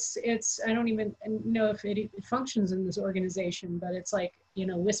 well, it's I don't even know if it functions in this organization, but it's like, you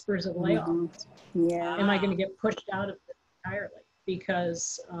know, whispers of layoffs. Yeah. Am I going to get pushed out of it entirely?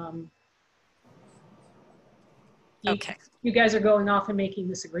 Because you guys are going off and making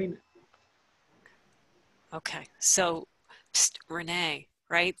this agreement. Okay, so Renee,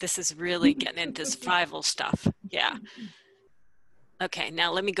 right? This is really getting into survival stuff. Yeah. Okay,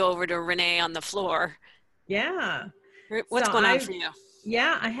 now let me go over to Renee on the floor. Yeah. What's going on for you?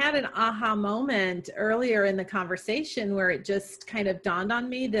 Yeah, I had an aha moment earlier in the conversation where it just kind of dawned on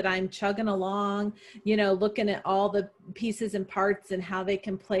me that I'm chugging along, you know, looking at all the pieces and parts and how they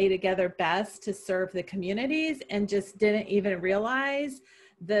can play together best to serve the communities, and just didn't even realize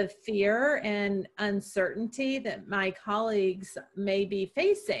the fear and uncertainty that my colleagues may be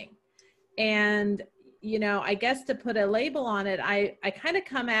facing. And you know, I guess to put a label on it, I kind of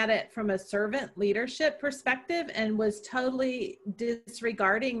come at it from a servant leadership perspective and was totally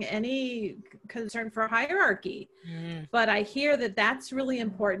disregarding any concern for hierarchy. But I hear that that's really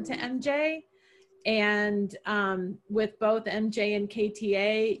important to MJ. And with both MJ and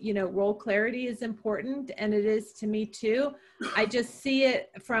KTA, you know, role clarity is important, and it is to me too. I just see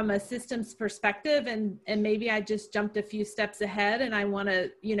it from a systems perspective, and maybe I just jumped a few steps ahead, and I want to,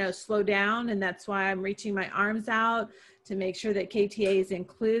 you know, slow down, and that's why I'm reaching my arms out to make sure that KTA is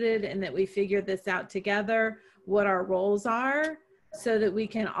included and that we figure this out together, what our roles are, so that we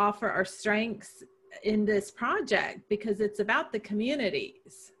can offer our strengths in this project, because it's about the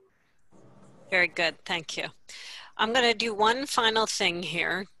communities. Very good, thank you. I'm going to do one final thing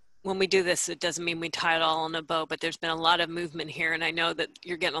here. When we do this, it doesn't mean we tie it all in a bow, but there's been a lot of movement here, and I know that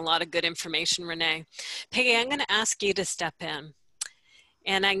you're getting a lot of good information, Renee. Peggy, I'm going to ask you to step in.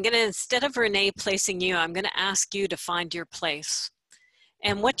 And I'm going to, instead of Renee placing you, I'm going to ask you to find your place.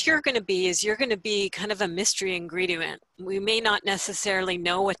 And what you're going to be is you're going to be kind of a mystery ingredient. We may not necessarily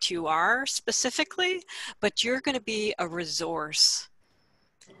know what you are specifically, but you're going to be a resource.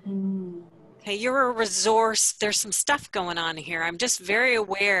 Okay, you're a resource. There's some stuff going on here. I'm just very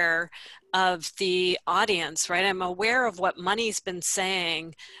aware of the audience, right? I'm aware of what Money's been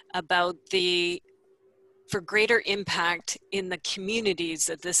saying about for greater impact in the communities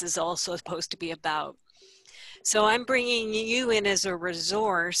that this is also supposed to be about. So I'm bringing you in as a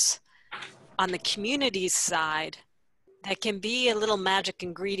resource on the communities side that can be a little magic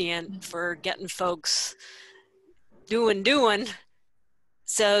ingredient for getting folks doing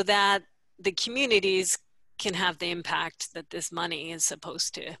so that the communities can have the impact that this money is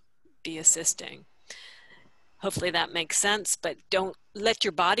supposed to be assisting. Hopefully that makes sense, but don't let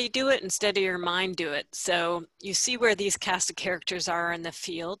your body do it instead of your mind do it. So you see where these cast of characters are in the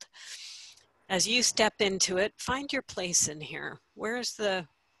field. As you step into it, find your place in here. Where's the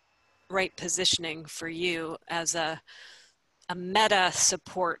right positioning for you as a meta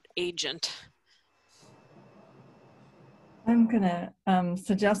support agent? I'm gonna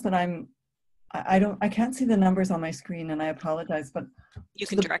suggest that I can't see the numbers on my screen, and I apologize, but you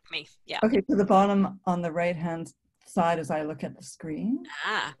can direct me. Yeah. Okay, to the bottom on the right hand side as I look at the screen.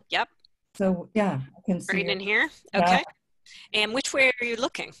 Ah, yep. So yeah, I can see right in here. Yeah. Okay. And which way are you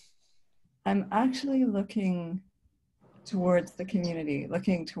looking? I'm actually looking towards the community,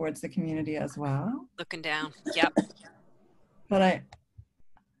 as well. Looking down. Yep. But I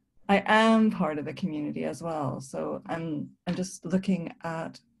am part of the community as well. So I'm just looking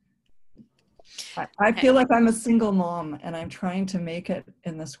at, I feel like I'm a single mom and I'm trying to make it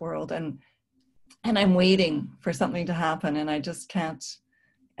in this world, and I'm waiting for something to happen, and I just can't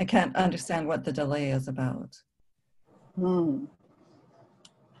understand what the delay is about.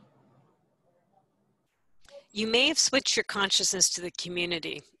 You may have switched your consciousness to the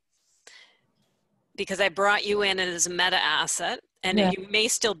community because I brought you in as a meta asset, and you may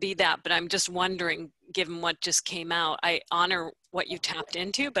still be that, but I'm just wondering, given what just came out. I honor what you tapped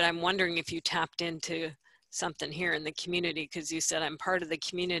into, but I'm wondering if you tapped into something here in the community, because you said I'm part of the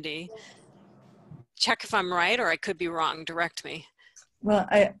community. Check if I'm right, or I could be wrong. Direct me. Well,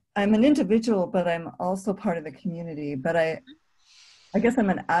 I'm an individual, but I'm also part of the community. But I guess I'm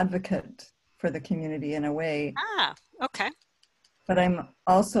an advocate for the community in a way. Ah, okay. But I'm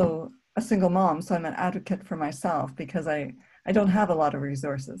also a single mom, so I'm an advocate for myself because I don't have a lot of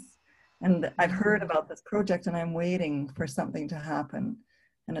resources. And I've heard about this project and I'm waiting for something to happen.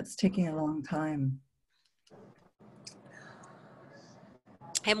 And it's taking a long time.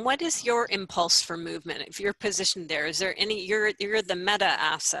 And what is your impulse for movement? If you're positioned there, is there any, you're the meta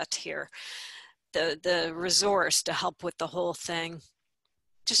asset here, the resource to help with the whole thing.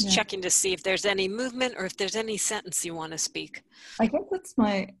 Just checking to see if there's any movement or if there's any sentence you want to speak. I guess that's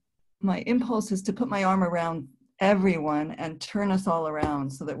my impulse is to put my arm around everyone and turn us all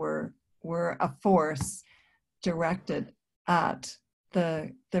around so that we're a force directed at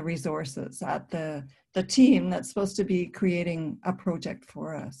the resources, at the team that's supposed to be creating a project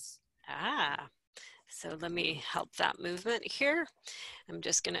for us. Ah, so let me help that movement here. I'm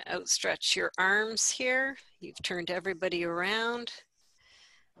just going to outstretch your arms here. You've turned everybody around.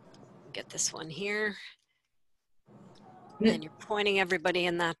 Get this one here. And you're pointing everybody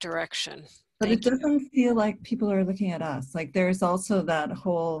in that direction. But it doesn't feel like people are looking at us. Like there's also that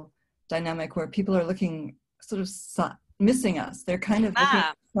whole dynamic where people are looking sort of missing us. They're kind of looking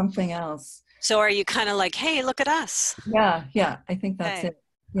at something else. So are you kind of like, hey, look at us? Yeah, I think that's it.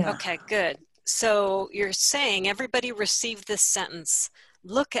 Yeah. Okay, good. So you're saying everybody receive this sentence.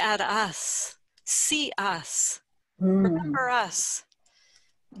 Look at us. See us. Remember us.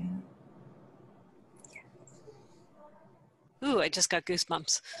 Yeah. Ooh, I just got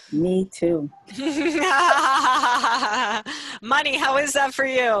goosebumps. Me too. Money, how is that for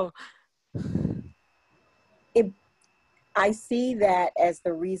you? I see that as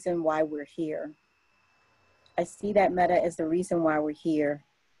the reason why we're here. I see that meta as the reason why we're here.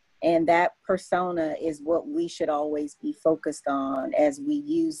 And that persona is what we should always be focused on as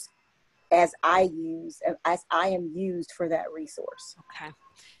I am used for that resource. Okay.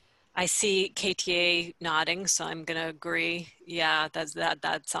 I see KTA nodding, so I'm going to agree. Yeah, that's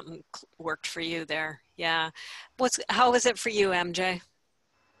something worked for you there. Yeah. How is it for you, MJ?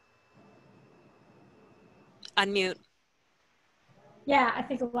 Unmute. Yeah, I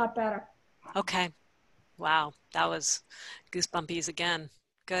think a lot better. Okay. Wow, that was goosebumpies again.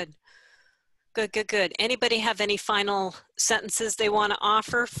 Good. Good. Anybody have any final sentences they want to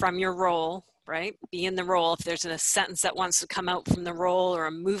offer from your role? Right? Be in the role. If there's a sentence that wants to come out from the role or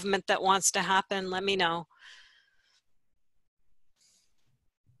a movement that wants to happen, let me know.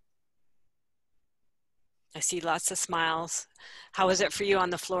 I see lots of smiles. How is it for you on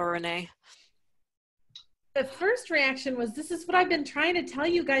the floor, Renee? The first reaction was, this is what I've been trying to tell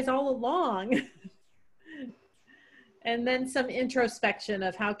you guys all along. And then some introspection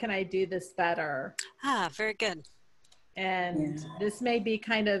of how can I do this better? Ah, very good. And this may be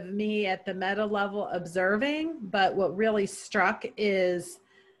kind of me at the meta level observing, but what really struck is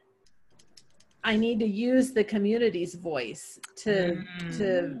I need to use the community's voice to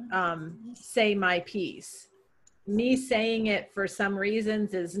say my piece. Me saying it for some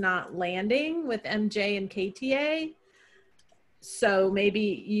reasons is not landing with MJ and KTA. So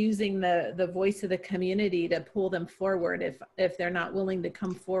maybe using the voice of the community to pull them forward if they're not willing to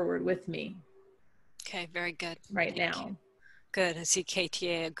come forward with me. Okay, very good. Thank now. You. Good. I see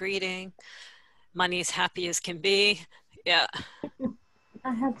KTA greeting. Money's happy as can be. Yeah.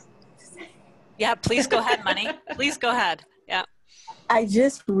 I have to say. Yeah, please go ahead, Money. Please go ahead. Yeah. I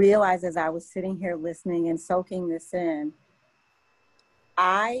just realized as I was sitting here listening and soaking this in,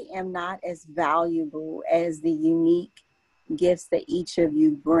 I am not as valuable as the unique gifts that each of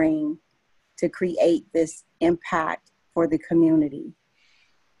you bring to create this impact for the community.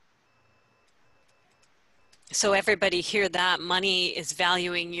 So everybody hear that. Money is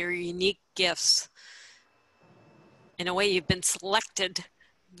valuing your unique gifts. In a way, you've been selected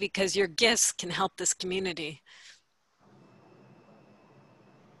because your gifts can help this community.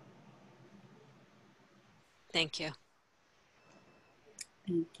 Thank you.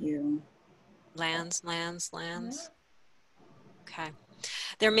 Thank you. Lands. Okay.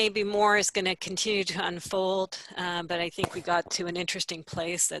 There may be more is going to continue to unfold, but I think we got to an interesting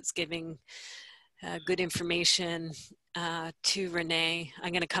place that's giving good information to Renee.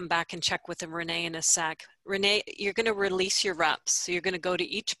 I'm going to come back and check with Renee in a sec. Renee, you're going to release your reps. So you're going to go to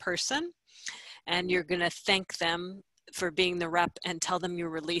each person and you're going to thank them for being the rep and tell them you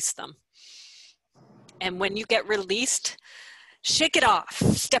release them. And when you get released, Shake it off.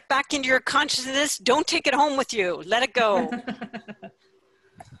 Step back into your consciousness. Don't take it home with you. Let it go.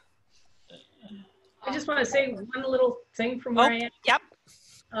 I just want to say one little thing from where I am. Yep.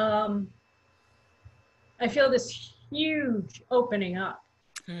 I feel this huge opening up.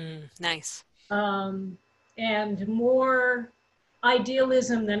 Nice. And more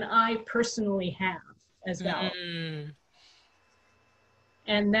idealism than I personally have as well.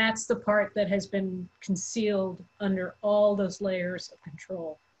 And that's the part that has been concealed under all those layers of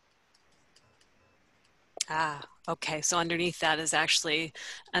control. Ah, okay. So underneath that is actually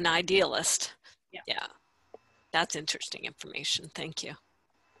an idealist. Yeah. That's interesting information. Thank you.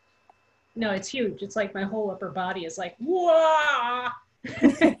 No, it's huge. It's like my whole upper body is like, whoa!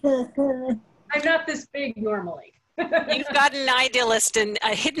 I'm not this big normally. You've got an idealist and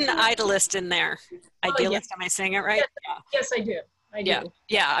a hidden idealist in there. Idealist, am I saying it right? Yes, I do. I do.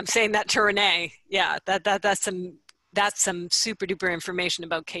 Yeah, I'm saying that to Renee. Yeah, that's some super duper information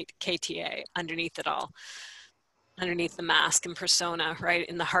about KTA underneath it all. Underneath the mask and persona, right?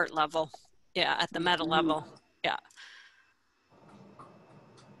 In the heart level. Yeah, at the meta level. Yeah.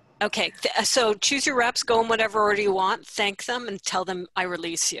 Okay, so choose your reps, go in whatever order you want, thank them, and tell them I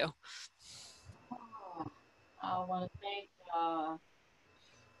release you. I want to thank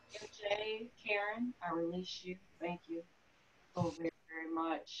MJ, Karen, I release you. Thank you so very, very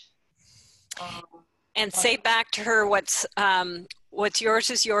much. And say back to her what's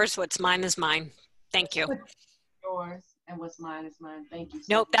yours is yours, what's mine is mine. Thank you. Yours and what's mine is mine. Thank you. So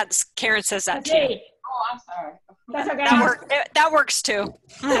nope, that's Karen says that too. Oh, I'm sorry. That's okay. That works too.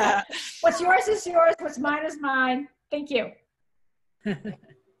 What's yours is yours. What's mine is mine. Thank you.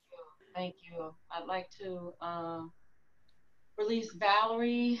 Thank you. I'd like to release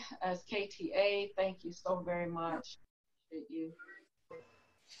Valerie as KTA. Thank you so very much. Appreciate you.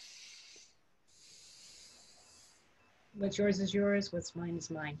 What's yours is yours. What's mine is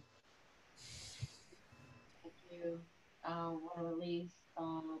mine. Thank you. I want to release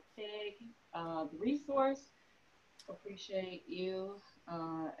Peg, the resource. Appreciate you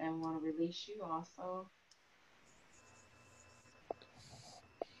and want to release you also.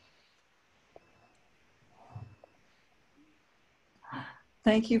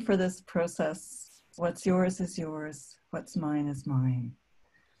 Thank you for this process. What's yours is yours. What's mine is mine.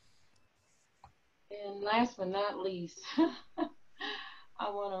 And last but not least, I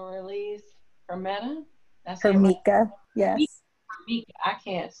want to release Hermeta. That's Hermika, yes. Hermika, I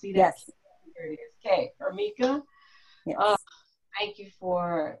can't see that. Yes. Here it is. Okay, Hermika. Yes. Thank you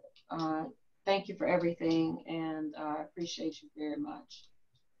for everything, and I appreciate you very much.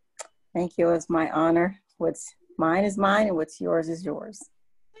 Thank you. It's my honor. What's mine is mine, and what's yours is yours.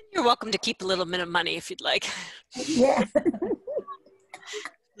 You're welcome to keep a little bit of money if you'd like. Yeah.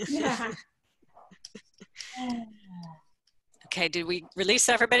 Yeah. Okay, did we release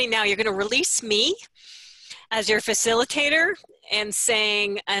everybody? Now you're going to release me as your facilitator and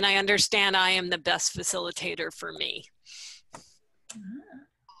saying, and I understand I am the best facilitator for me.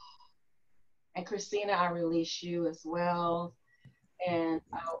 And Christina, I release you as well. And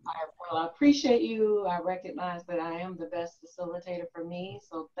I appreciate you. I recognize that I am the best facilitator for me.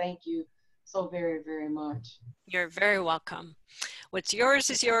 So thank you so very, very much. You're very welcome. What's yours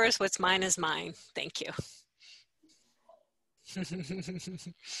is yours. What's mine is mine. Thank you.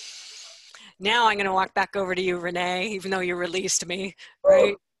 Now I'm going to walk back over to you, Renee, even though you released me,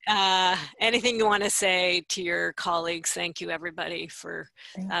 right? Anything you want to say to your colleagues? Thank you, everybody, for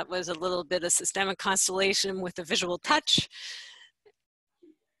that was a little bit of systemic constellation with a visual touch.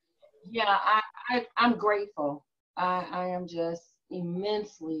 Yeah, I'm grateful. I am just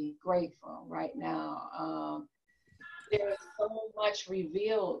immensely grateful right now. There is so much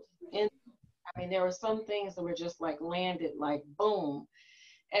revealed there were some things that were just like landed like boom.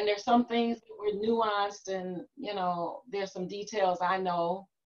 And there's some things that were nuanced and, there's some details I know,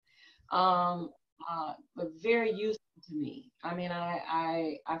 but very useful to me.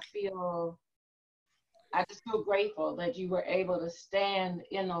 I just feel grateful that you were able to stand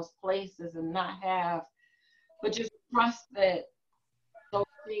in those places and but just trust that those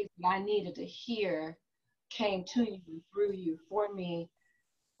things that I needed to hear came to you, through you, for me,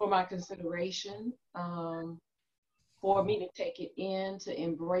 for my consideration, for me to take it in, to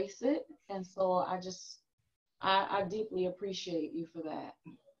embrace it. And so I deeply appreciate you for that.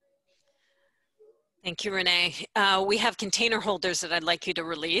 Thank you, Renee. We have container holders that I'd like you to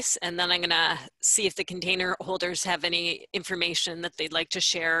release, and then I'm going to see if the container holders have any information that they'd like to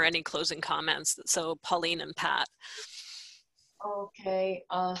share, any closing comments. So Pauline and Pat. Okay,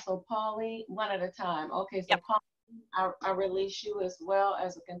 so Pauline, one at a time. Okay, so yep. Pauline, I release you as well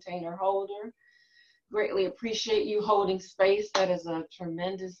as a container holder. greatly appreciate you holding space. That is a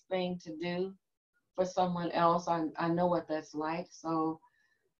tremendous thing to do for someone else. I know what that's like. So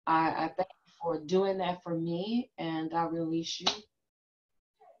I thank you for doing that for me, and I release you.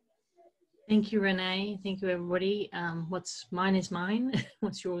 Thank you, Renee. Thank you, everybody. What's mine is mine.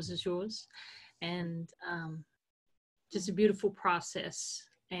 What's yours is yours. And just a beautiful process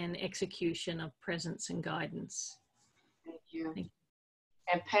and execution of presence and guidance. Thank you.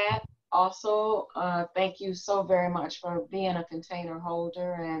 And Pat, also, thank you so very much for being a container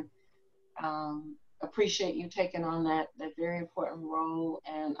holder, and appreciate you taking on that very important role.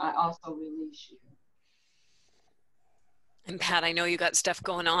 And I also release you. And Pat, I know you got stuff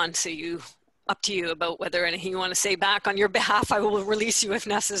going on, so up to you about whether anything you want to say back on your behalf. I will release you if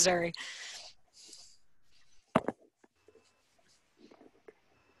necessary.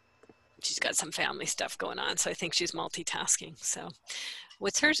 She's got some family stuff going on, so I think she's multitasking. So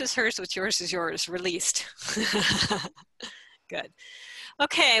what's hers is hers, what's yours is yours, released. Good.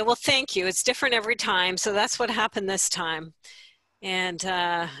 Okay, well, thank you. It's different every time, so that's what happened this time. And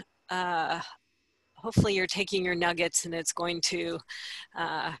hopefully you're taking your nuggets and it's going to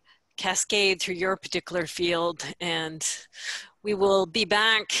cascade through your particular field. And we will be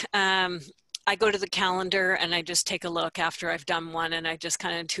back. I go to the calendar and I just take a look after I've done one, and I just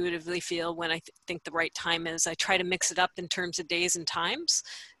kind of intuitively feel when I think the right time is. I try to mix it up in terms of days and times.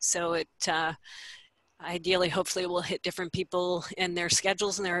 So it ideally, hopefully, will hit different people and their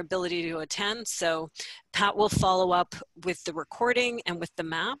schedules and their ability to attend. So Pat will follow up with the recording and with the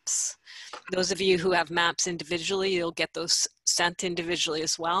maps. Those of you who have maps individually, you'll get those sent individually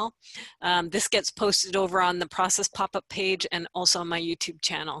as well. This gets posted over on the process pop-up page and also on my YouTube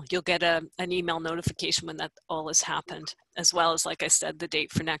channel. You'll get an email notification when that all has happened, as well as, like I said, the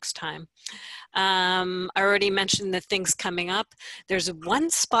date for next time. I already mentioned the things coming up. There's one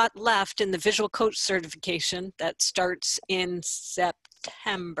spot left in the visual coach certification that starts in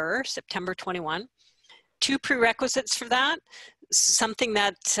September 21. 2 prerequisites for that. Something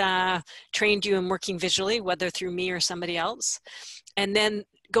that trained you in working visually, whether through me or somebody else. And then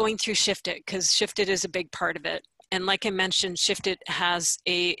going through Shift It, because Shift It is a big part of it. And like I mentioned, Shift It has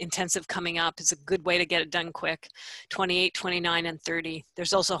a intensive coming up. It's a good way to get it done quick. 28, 29, and 30.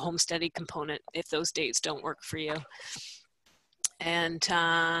 There's also a home study component if those dates don't work for you. And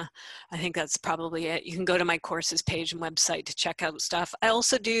I think that's probably it. You can go to my courses page and website to check out stuff. I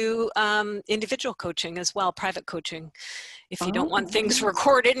also do individual coaching as well, private coaching. If you don't want things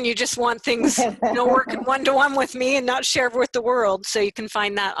recorded and you just want things, working one-to-one with me and not shared with the world. So you can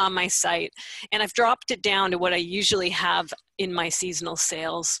find that on my site. And I've dropped it down to what I usually have in my seasonal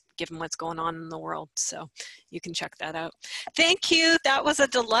sales, given what's going on in the world. So you can check that out. Thank you. That was a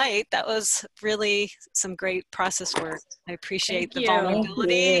delight. That was really some great process work. I appreciate the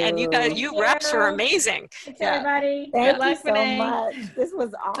vulnerability. And you reps were amazing. Thanks, everybody. Thank you so much. This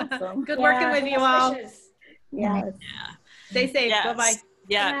was awesome. Good working with you all. Yes. Yeah. Stay safe. Yes. Bye-bye.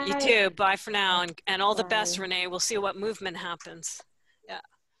 Yeah, you too. Bye for now. And all the best, Renee. We'll see what movement happens. Yeah.